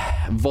now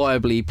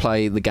viably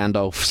play the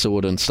Gandalf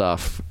sword and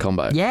staff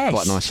combo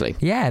quite nicely.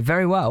 Yeah,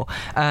 very well.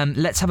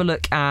 Let's have a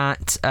look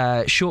at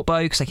short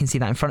bow, because I can see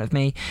that in front of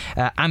me.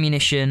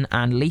 Ammunition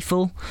and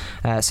lethal,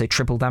 so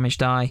triple damage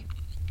die.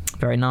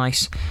 Very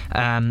nice.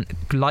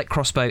 Light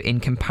crossbow in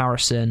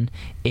comparison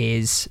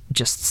is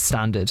just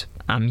standard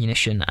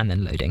ammunition and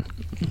then loading.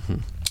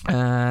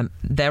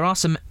 There are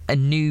some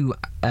new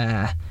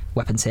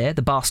weapons here.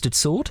 The Bastard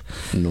Sword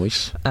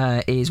nice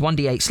is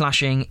 1d8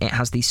 slashing. It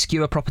has the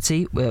skewer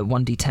property,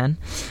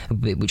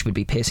 1d10, which would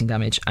be piercing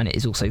damage, and it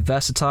is also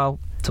versatile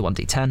to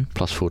 1d10.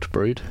 +4 to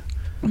brood.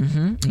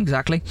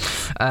 Exactly.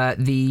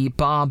 The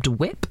Barbed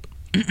Whip,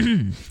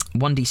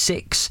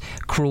 1d6,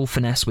 cruel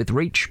finesse with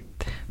reach,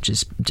 which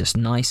is just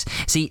nice.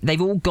 See,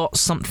 they've all got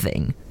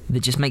something that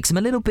just makes them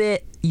a little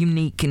bit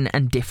unique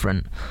and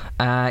different.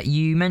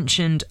 You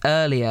mentioned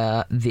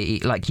earlier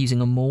using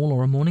a maul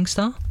or a morning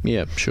star.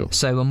 Yeah, sure.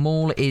 So a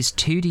maul is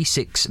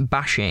 2d6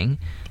 bashing.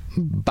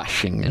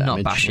 Bashing damage.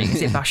 Not bashing.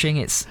 Is it bashing?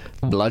 It's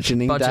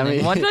bludgeoning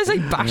damage. Why did I say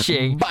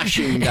bashing?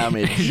 Bashing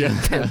damage.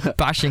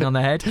 Bashing on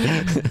the head.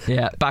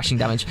 Yeah, bashing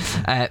damage.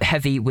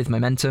 Heavy with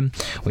momentum,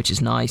 which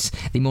is nice.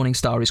 The morning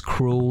star is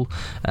cruel.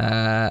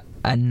 A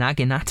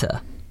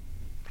naginata.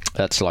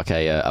 That's like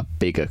a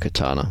bigger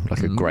katana,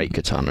 like a great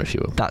katana, if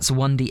you will. That's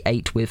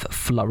 1d8 with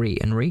flurry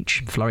and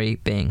reach. Flurry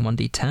being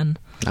 1d10.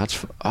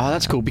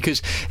 That's cool,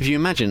 because if you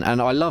imagine,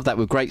 and I love that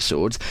with great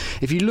swords,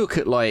 if you look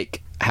at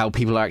like how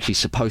people are actually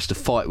supposed to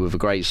fight with a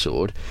great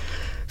sword,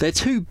 they're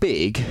too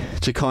big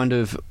to kind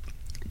of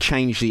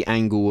change the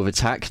angle of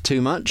attack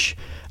too much.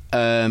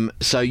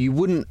 So you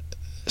wouldn't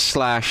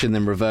slash and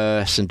then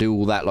reverse and do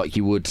all that like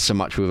you would so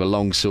much with a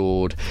long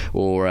sword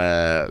or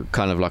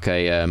kind of like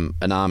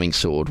an arming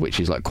sword, which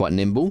is like quite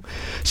nimble.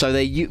 So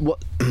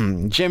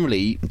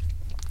generally,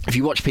 if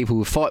you watch people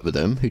who fight with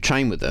them, who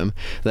train with them,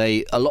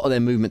 a lot of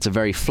their movements are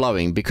very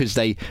flowing because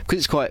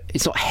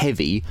it's not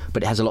heavy,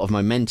 but it has a lot of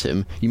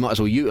momentum. You might as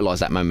well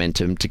utilize that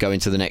momentum to go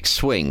into the next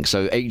swing.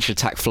 So each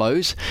attack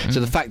flows. So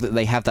the fact that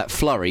they have that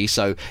flurry,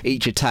 so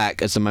each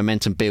attack as the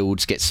momentum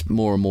builds gets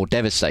more and more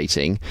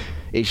devastating.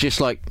 It's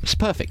just it's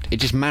perfect. It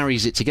just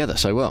marries it together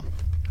so well.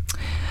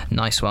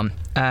 Nice one.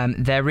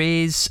 There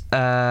is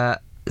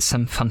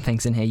some fun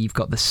things in here. You've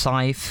got the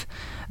scythe.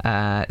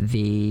 I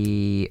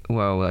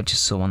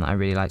just saw one that I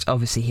really liked.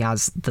 Obviously, he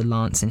has the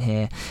lance in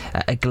here,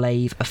 a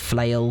glaive, a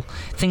flail,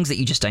 things that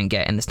you just don't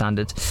get in the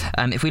standard.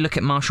 If we look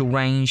at martial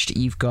ranged,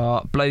 you've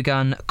got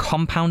blowgun,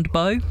 compound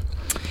bow.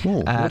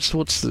 Whoa,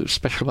 what's the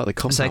special about the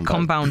compound bow? So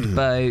compound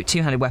bow,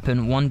 two-handed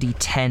weapon,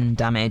 1d10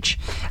 damage,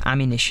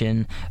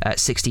 ammunition,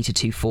 60 to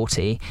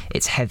 240.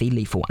 It's heavy,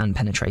 lethal, and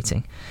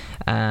penetrating.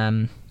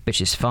 Which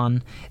is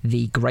fun.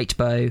 The great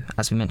bow,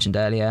 as we mentioned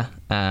earlier,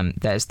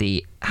 there's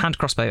the hand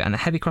crossbow and the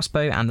heavy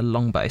crossbow and the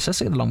longbow. So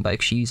let's look at the longbow,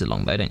 because you use a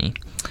longbow, don't you?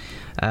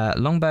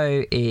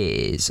 Longbow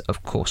is,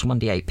 of course,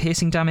 1d8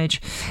 piercing damage.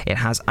 It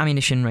has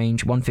ammunition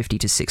range 150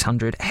 to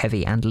 600,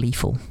 heavy and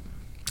lethal.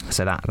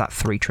 So that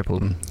 3 triple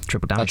damage.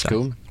 That's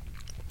cool.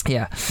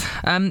 Yeah.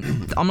 I'm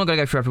not going to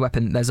go through every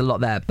weapon. There's a lot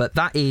there, but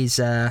that is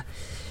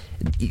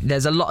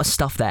there's a lot of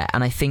stuff there,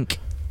 and I think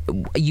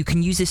you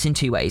can use this in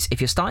 2 ways. If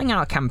you're starting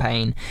out a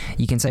campaign,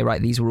 you can say,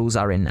 right, these rules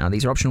are in now.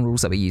 These are optional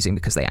rules that we're using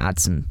because they add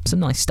some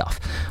nice stuff.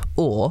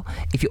 Or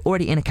if you're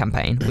already in a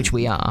campaign, which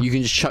we are, you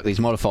can just chuck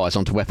these modifiers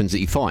onto weapons that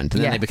you find,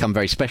 and then they become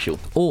very special.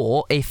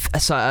 Or if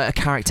a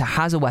character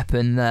has a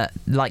weapon that,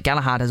 like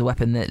Galahad has a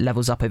weapon that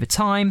levels up over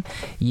time,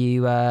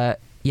 you get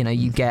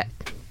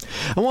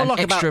an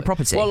extra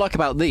property. What I like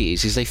about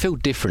these is they feel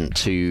different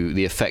to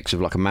the effects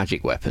of like a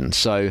magic weapon.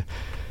 So,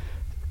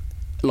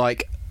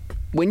 like,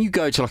 when you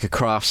go to like a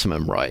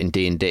craftsman, right, in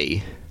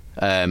D&D,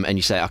 and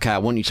you say, okay, I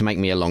want you to make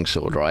me a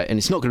longsword, right? And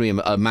it's not going to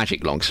be a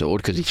magic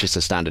longsword because it's just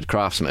a standard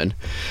craftsman.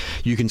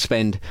 You can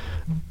spend,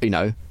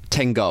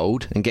 10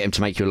 gold and get him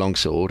to make you a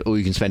longsword, or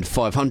you can spend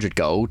 500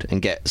 gold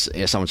and get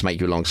someone to make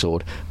you a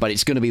longsword, but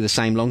it's going to be the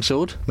same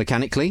longsword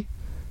mechanically.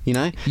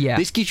 Yeah.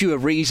 This gives you a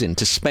reason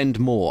to spend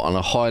more on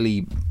a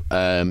highly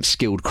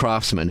skilled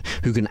craftsman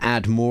who can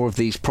add more of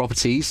these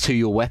properties to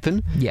your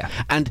weapon. Yeah.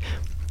 And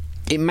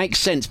it makes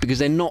sense because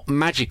they're not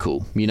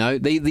magical,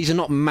 these are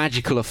not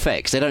magical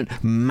effects. They don't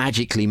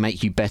magically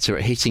make you better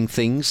at hitting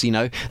things,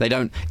 they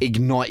don't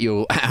ignite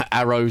your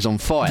arrows on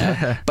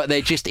fire, but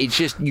it's just,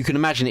 you can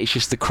imagine it's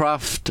just the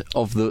craft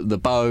of the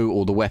bow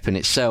or the weapon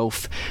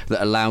itself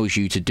that allows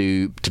you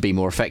to be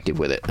more effective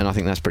with it, and I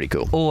think that's pretty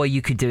cool. Or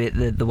you could do it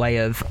the way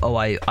of,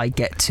 I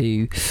get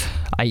to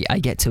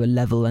a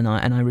level and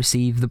I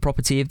receive the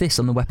property of this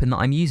on the weapon that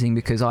I'm using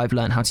because I've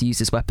learned how to use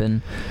this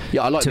weapon.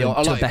 Yeah, I like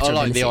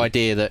ability. the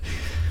idea that,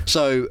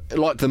 so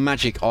like the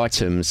magic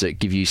items that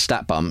give you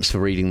stat bumps for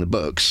reading the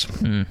books.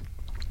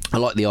 I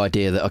like the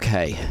idea that,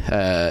 okay,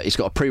 it's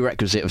got a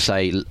prerequisite of,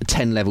 say,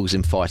 10 levels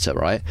in fighter,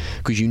 right?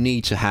 Because you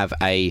need to have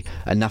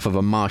enough of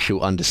a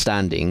martial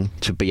understanding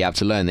to be able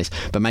to learn this.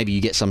 But maybe you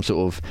get some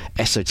sort of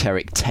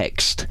esoteric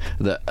text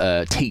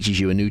that teaches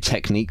you a new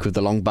technique with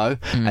the longbow.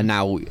 And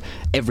now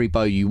every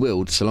bow you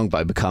wield, it's a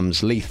longbow,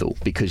 becomes lethal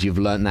because you've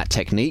learned that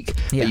technique.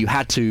 Yeah. But you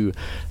had to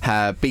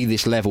be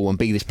this level and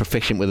be this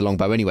proficient with a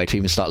longbow anyway to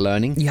even start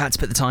learning. You had to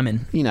put the time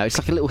in. It's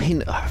like a little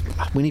hint.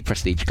 We need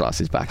prestige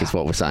classes back, is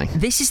what we're saying.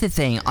 This is the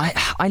thing.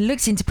 I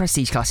looked into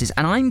prestige classes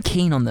and I'm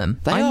keen on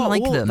them. I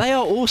like them. They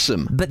are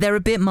awesome. But they're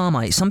a bit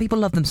Marmite. Some people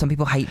love them, some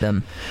people hate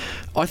them.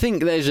 I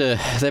think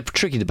they're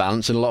tricky to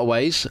balance in a lot of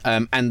ways.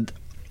 And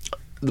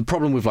the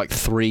problem with like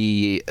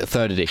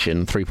 3rd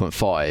edition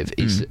 3.5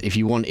 is if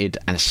you wanted,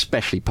 and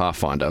especially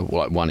Pathfinder,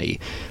 like 1E,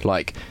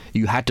 like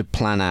you had to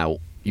plan out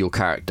your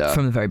character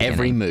from the very beginning.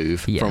 Every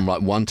move from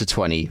like 1 to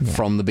 20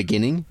 from the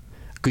beginning.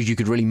 Because you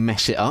could really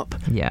mess it up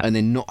and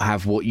then not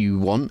have what you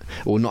want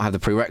or not have the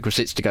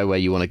prerequisites to go where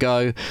you want to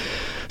go.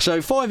 So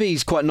 5e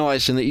is quite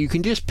nice in that you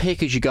can just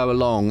pick as you go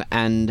along,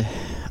 and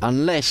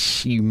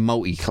unless you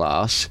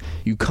multi-class,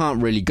 you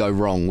can't really go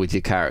wrong with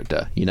your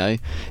character,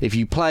 If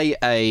you play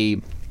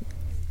a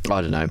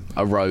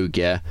rogue,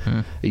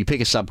 you pick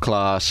a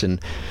subclass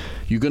and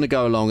you're going to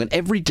go along, and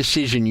every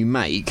decision you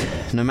make,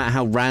 no matter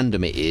how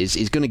random it is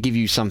going to give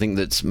you something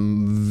that's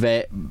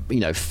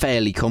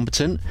fairly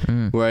competent.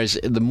 Whereas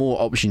the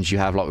more options you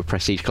have, like with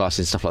prestige classes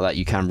and stuff like that,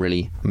 you can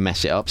really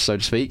mess it up, so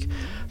to speak.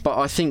 But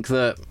I think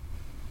that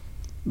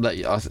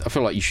I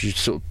feel like you should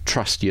sort of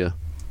trust your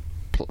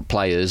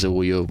players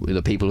or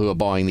the people who are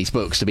buying these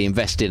books to be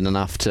invested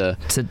enough to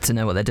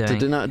know what they're doing.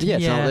 To know what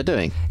they're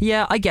doing.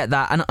 Yeah, I get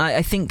that, and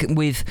I think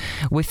with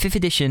 5th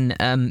edition,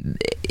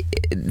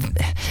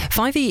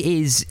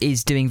 5e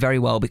is doing very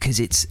well because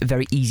it's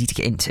very easy to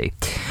get into,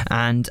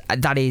 and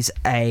that is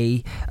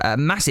a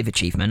massive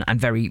achievement and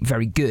very,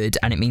 very good,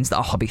 and it means that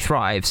our hobby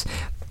thrives.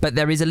 But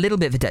there is a little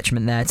bit of a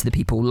detriment there to the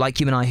people like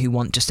you and I who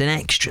want just an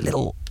extra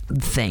little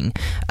thing,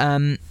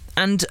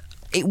 and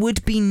it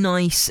would be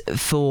nice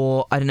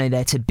for,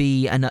 there to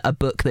be a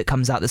book that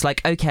comes out that's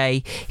like,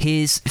 okay,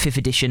 here's 5th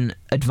edition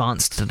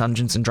Advanced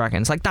Dungeons and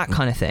Dragons, like that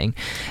kind of thing.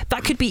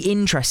 That could be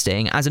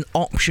interesting as an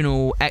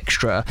optional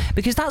extra,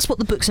 because that's what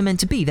the books are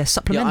meant to be. They're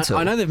supplemental.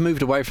 Yeah, I know they've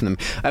moved away from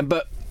them,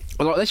 but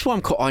that's why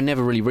I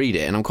never really read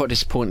it, and I'm quite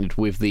disappointed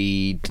with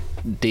the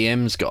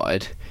DM's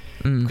guide.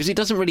 Because it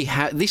doesn't really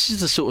have... This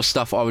is the sort of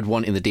stuff I would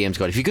want in the DM's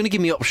guide. If you're going to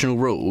give me optional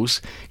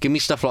rules, give me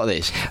stuff like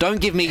this.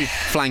 Don't give me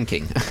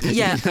flanking.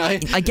 Yeah,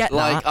 I get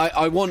that.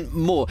 I want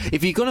more.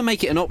 If you're going to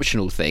make it an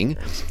optional thing,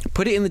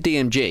 put it in the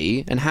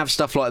DMG and have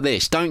stuff like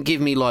this. Don't give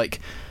me,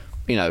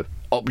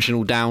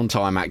 optional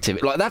downtime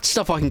activity. Like, that's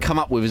stuff I can come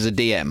up with as a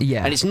DM.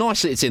 Yeah. And it's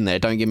nice that it's in there,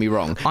 don't get me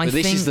wrong. But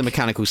this is the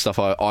mechanical stuff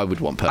I would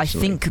want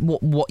personally. I think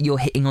what you're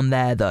hitting on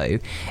there, though,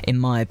 in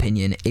my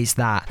opinion, is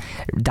that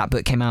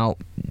book came out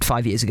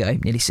 5 years ago,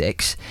 nearly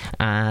 6,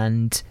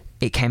 and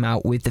it came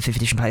out with the 5th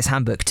edition Player's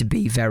Handbook to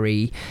be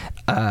very,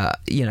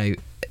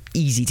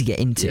 easy to get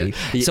into.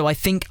 Yeah. So I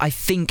think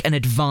an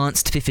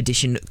advanced 5th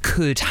edition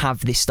could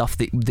have this stuff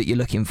that you're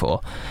looking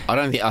for.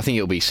 I think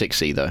it'll be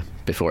 6e though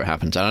before it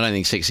happens, and I don't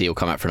think 6e will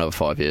come out for another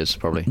 5 years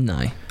probably.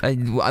 No,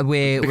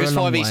 because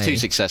 5e is too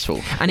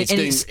successful, and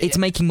it's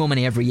making more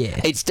money every year.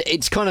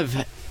 It's kind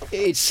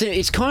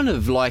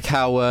of like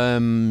how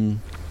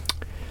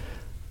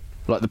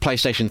like the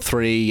PlayStation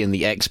 3 and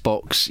the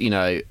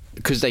Xbox,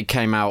 because they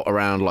came out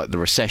around like the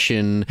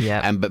recession,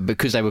 but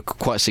because they were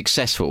quite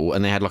successful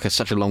and they had like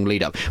such a long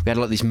lead up, we had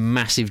like this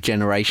massive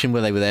generation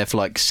where they were there for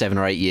like 7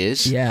 or 8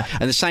 years. Yeah.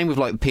 And the same with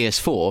like the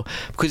PS4,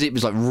 because it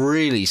was like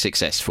really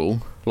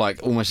successful,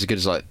 like almost as good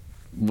as like,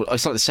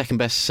 it's like the second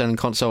best selling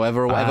console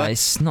ever or whatever.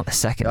 It's not the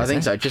second. I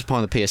think so, just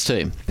behind the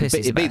PS2.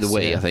 It beat the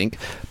Wii, I think.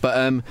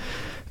 But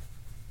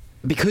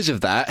because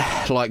of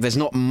that, like there's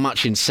not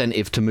much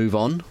incentive to move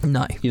on.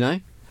 No.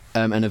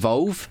 And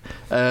evolve,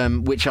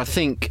 which I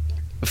think,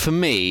 for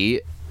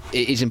me,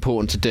 it is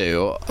important to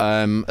do.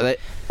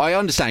 I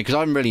understand, because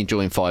I'm really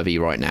enjoying 5e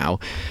right now,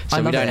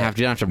 so we don't have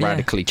to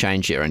radically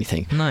change it or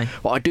anything. No.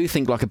 But I do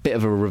think like a bit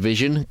of a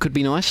revision could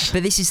be nice.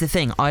 But this is the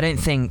thing. I don't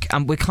think,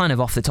 and we're kind of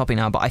off the topic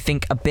now, but I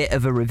think a bit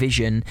of a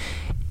revision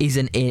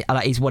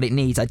is what it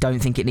needs. I don't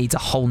think it needs a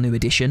whole new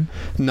edition.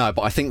 No,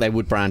 but I think they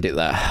would brand it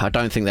there. I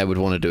don't think they would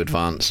want to do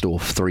Advanced or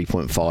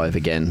 3.5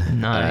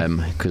 again.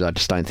 No. Because I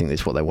just don't think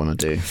that's what they want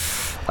to do.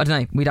 I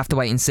don't know. We'd have to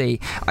wait and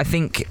see. I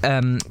think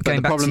going back to... But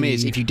the problem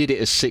is, if you did it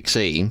as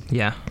 6e...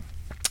 Yeah.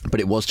 But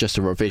it was just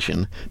a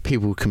revision,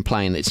 people would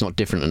complain that it's not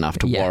different enough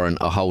to warrant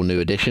a whole new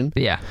edition.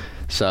 Yeah.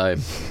 So,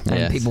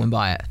 and people wouldn't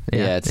buy it.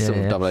 Yeah, it's sort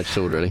of double-edged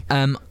sword, really.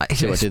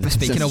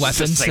 Speaking of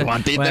weapons,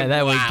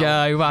 there we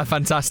go. Wow,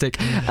 fantastic.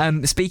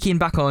 Speaking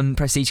back on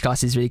prestige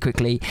classes really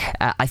quickly,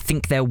 I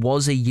think there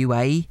was a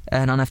UA,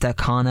 an Unearthed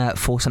Arcana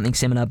for something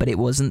similar, but it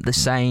wasn't the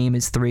same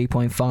as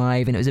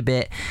 3.5, and it was a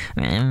bit,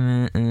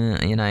 I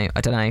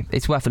don't know.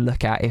 It's worth a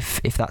look at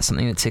if that's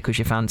something that tickles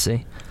your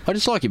fancy. I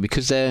just like it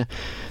because they're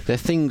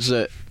things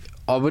that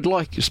I would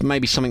like,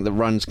 maybe something that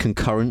runs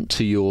concurrent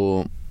to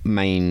your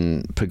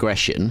main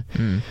progression.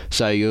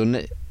 So you're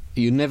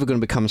never going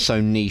to become so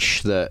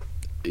niche that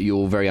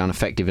you're very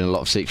ineffective in a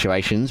lot of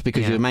situations,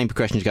 because your main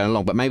progression is going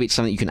along, but maybe it's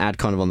something you can add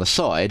kind of on the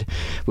side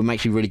which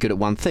makes you really good at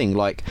one thing.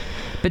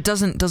 But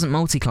doesn't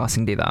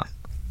multi-classing do that?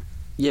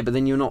 Yeah, but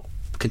then you're not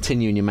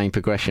continuing your main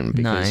progression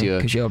because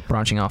you're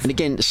branching off. And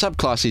again,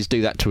 subclasses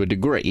do that to a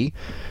degree,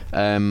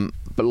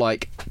 but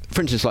like,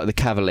 for instance, like the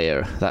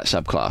Cavalier, that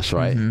subclass,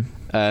 right?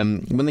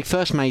 When they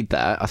first made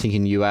that, I think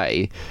in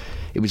UA,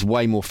 it was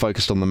way more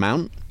focused on the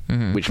mount,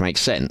 which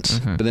makes sense.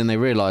 But then they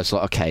realised,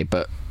 like, okay,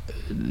 but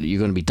you're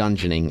going to be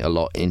dungeoning a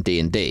lot in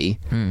D&D,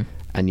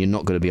 and you're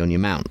not going to be on your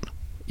mount.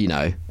 You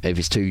know, if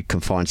it's two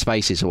confined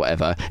spaces or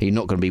whatever, you're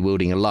not going to be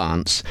wielding a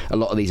lance. A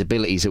lot of these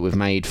abilities that we've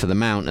made for the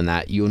mount and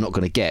that, you're not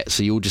going to get.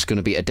 So you're just going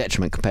to be at a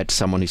detriment compared to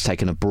someone who's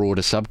taken a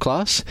broader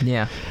subclass.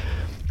 Yeah.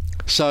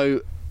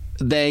 So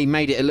they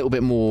made it a little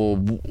bit more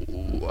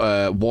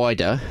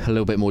wider, a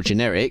little bit more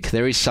generic.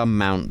 There is some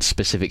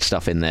mount-specific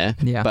stuff in there,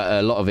 but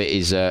a lot of it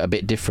is a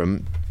bit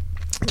different,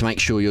 to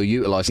make sure you're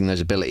utilising those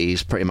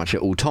abilities pretty much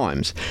at all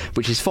times,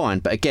 which is fine.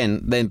 But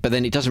then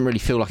it doesn't really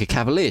feel like a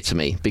Cavalier to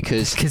me,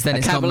 because then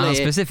it's not mount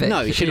specific.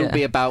 No, it shouldn't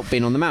be about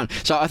being on the mount.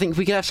 So I think if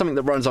we could have something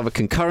that runs either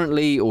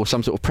concurrently or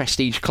some sort of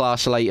prestige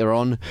class later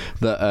on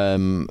that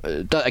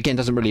again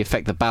doesn't really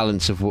affect the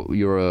balance of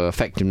your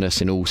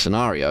effectiveness in all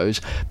scenarios,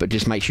 but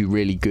just makes you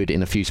really good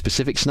in a few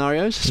specific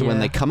scenarios. So when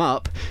they come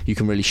up, you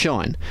can really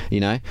shine.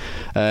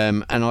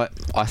 And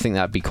I think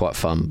that'd be quite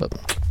fun, but.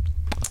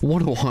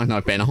 What do I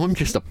know, Ben? I'm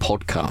just a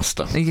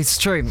podcaster. It's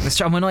true.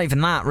 We're not even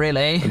that,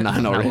 really. No,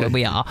 not really.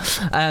 We are.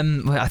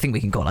 I think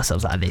we can call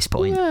ourselves that at this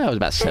point. Yeah, it was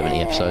about 70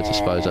 episodes, I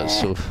suppose. That's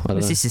sort of.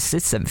 This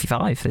is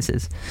 75. This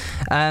is.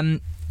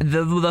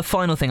 The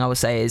final thing I would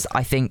say is,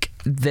 I think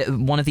that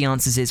one of the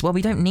answers is, well,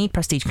 we don't need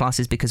prestige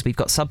classes because we've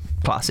got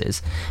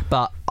subclasses,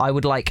 but I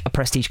would like a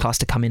prestige class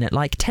to come in at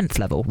like 10th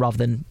level rather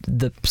than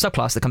the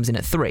subclass that comes in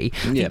at 3.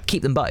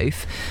 Keep them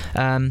both.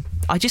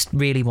 I just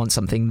really want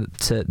something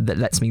that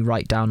lets me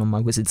write down on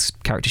my wizard's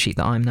character sheet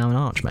that I'm now an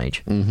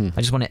archmage.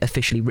 I just want it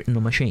officially written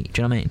on my sheet.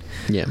 Do you know what I mean?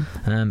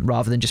 Yeah.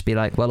 Rather than just be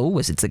like, well, all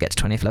wizards that get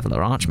to 20th level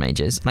are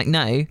archmages. Like,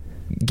 no.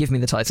 Give me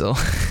the title.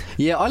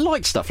 Yeah, I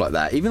like stuff like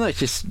that, even though it's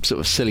just sort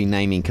of silly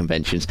naming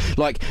conventions.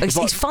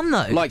 It's fun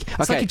though.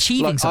 It's like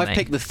achieving something. I've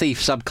picked the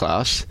thief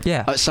subclass.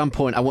 Yeah. At some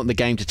point, I want the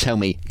game to tell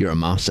me you're a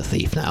master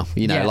thief now.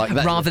 Like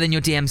that. Rather than your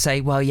DM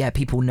say, "Well, yeah,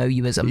 people know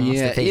you as a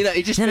master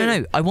thief."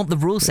 No. I want the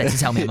rule set to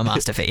tell me I'm a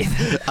master thief.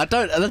 I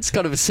don't. That's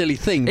kind of a silly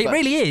thing. It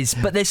really is,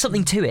 but there's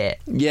something to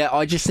it. Yeah,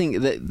 I just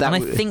think that. And I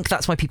think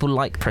that's why people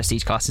like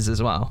prestige classes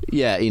as well.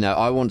 Yeah,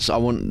 I want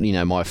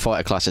my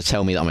fighter class to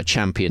tell me that I'm a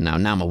champion now.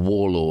 Now I'm a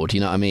warlord. You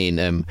know what I mean?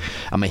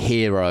 I'm a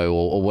hero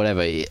or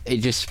whatever.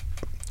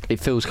 It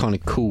feels kind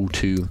of cool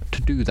to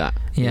do that.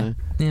 Yeah.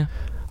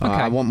 Okay.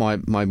 I want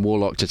my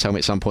warlock to tell me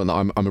at some point that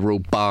I'm a real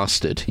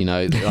bastard,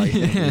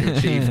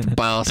 achieved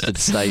bastard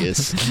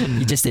status.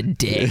 You're just a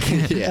dick.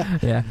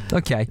 Yeah.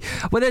 Okay.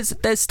 Well,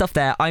 there's stuff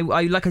there. I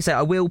like I said,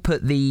 I will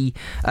put the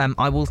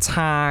I will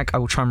try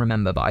and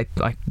remember, but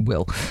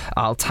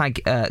I'll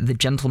tag the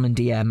gentleman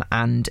DM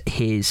and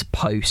his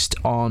post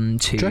on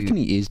to. Do you reckon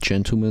he is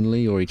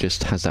gentlemanly, or he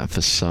just has that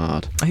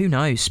facade? Who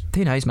knows,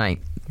 mate?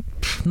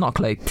 Not a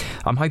clue.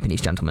 I'm hoping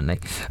he's gentlemanly.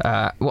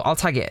 Well, I'll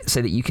tag it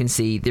so that you can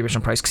see the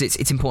original post, because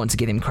it's important to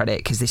give him credit,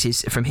 because this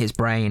is from his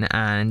brain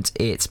and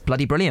it's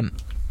bloody brilliant.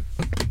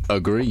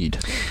 Agreed.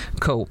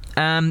 Cool.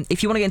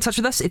 If you want to get in touch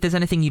with us, if there's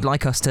anything you'd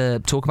like us to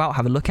talk about,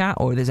 have a look at,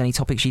 or if there's any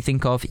topics you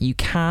think of, you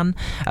can.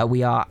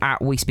 We are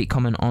at We Speak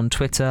Common on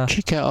Twitter.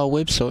 Check out our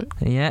website.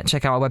 Yeah,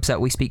 check out our website,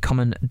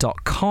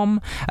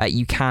 wespeakcommon.com.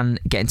 You can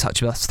get in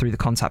touch with us through the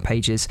contact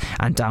pages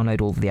and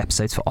download all of the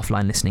episodes for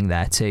offline listening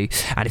there too.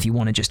 And if you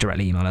want to just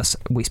directly email us,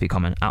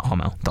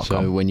 wespeakcommon@hotmail.com.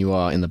 So when you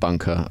are in the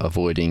bunker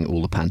avoiding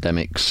all the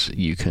pandemics,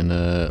 you can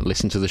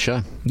listen to the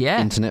show. Yeah.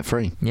 Internet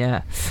free.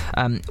 Yeah.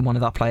 One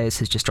of our players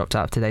has just dropped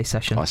out of today's Wednesday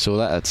session. I saw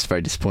that. That's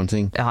very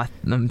disappointing.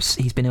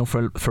 He's been ill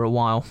for a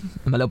while.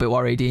 I'm a little bit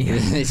worried.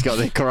 He's got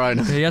the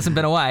corona. He hasn't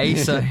been away,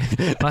 so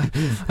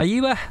are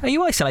you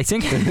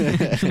isolating?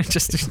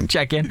 Just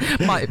check in.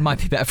 Might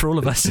be better for all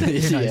of us.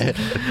 Yeah.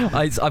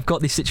 I've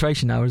got this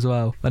situation now as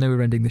well. I know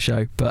we're ending the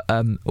show, but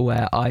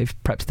where I've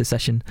prepped the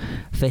session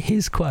for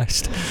his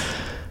quest.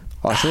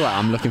 I saw that.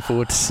 I'm looking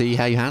forward to see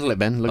how you handle it,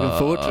 Ben. Looking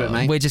forward to it,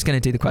 mate. We're just going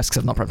to do the quest because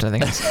I've not prepped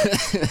anything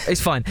else.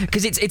 It's fine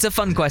because it's a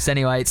fun quest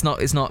anyway. It's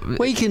not.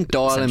 We can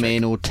dial him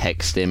in or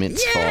text him.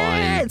 It's fine.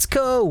 Yeah, it's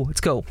cool.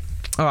 It's cool.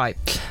 All right.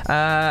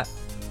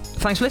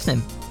 Thanks for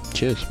listening.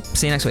 Cheers.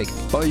 See you next week.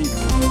 Bye.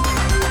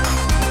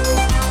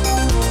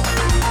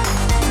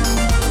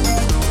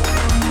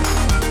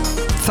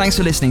 Thanks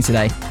for listening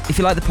today. If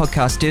you like the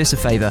podcast, do us a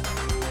favour.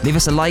 Leave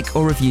us a like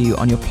or review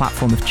on your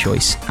platform of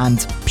choice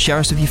and share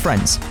us with your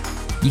friends.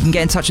 You can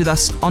get in touch with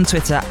us on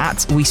Twitter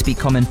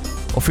 @WeSpeakCommon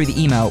or through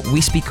the email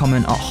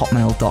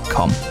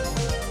wespeakcommon@hotmail.com.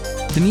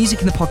 The music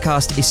in the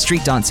podcast is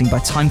Street Dancing by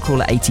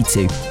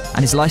Timecrawler82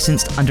 and is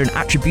licensed under an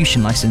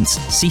attribution license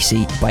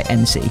CC by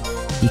NC.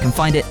 You can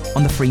find it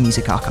on the Free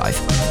Music Archive.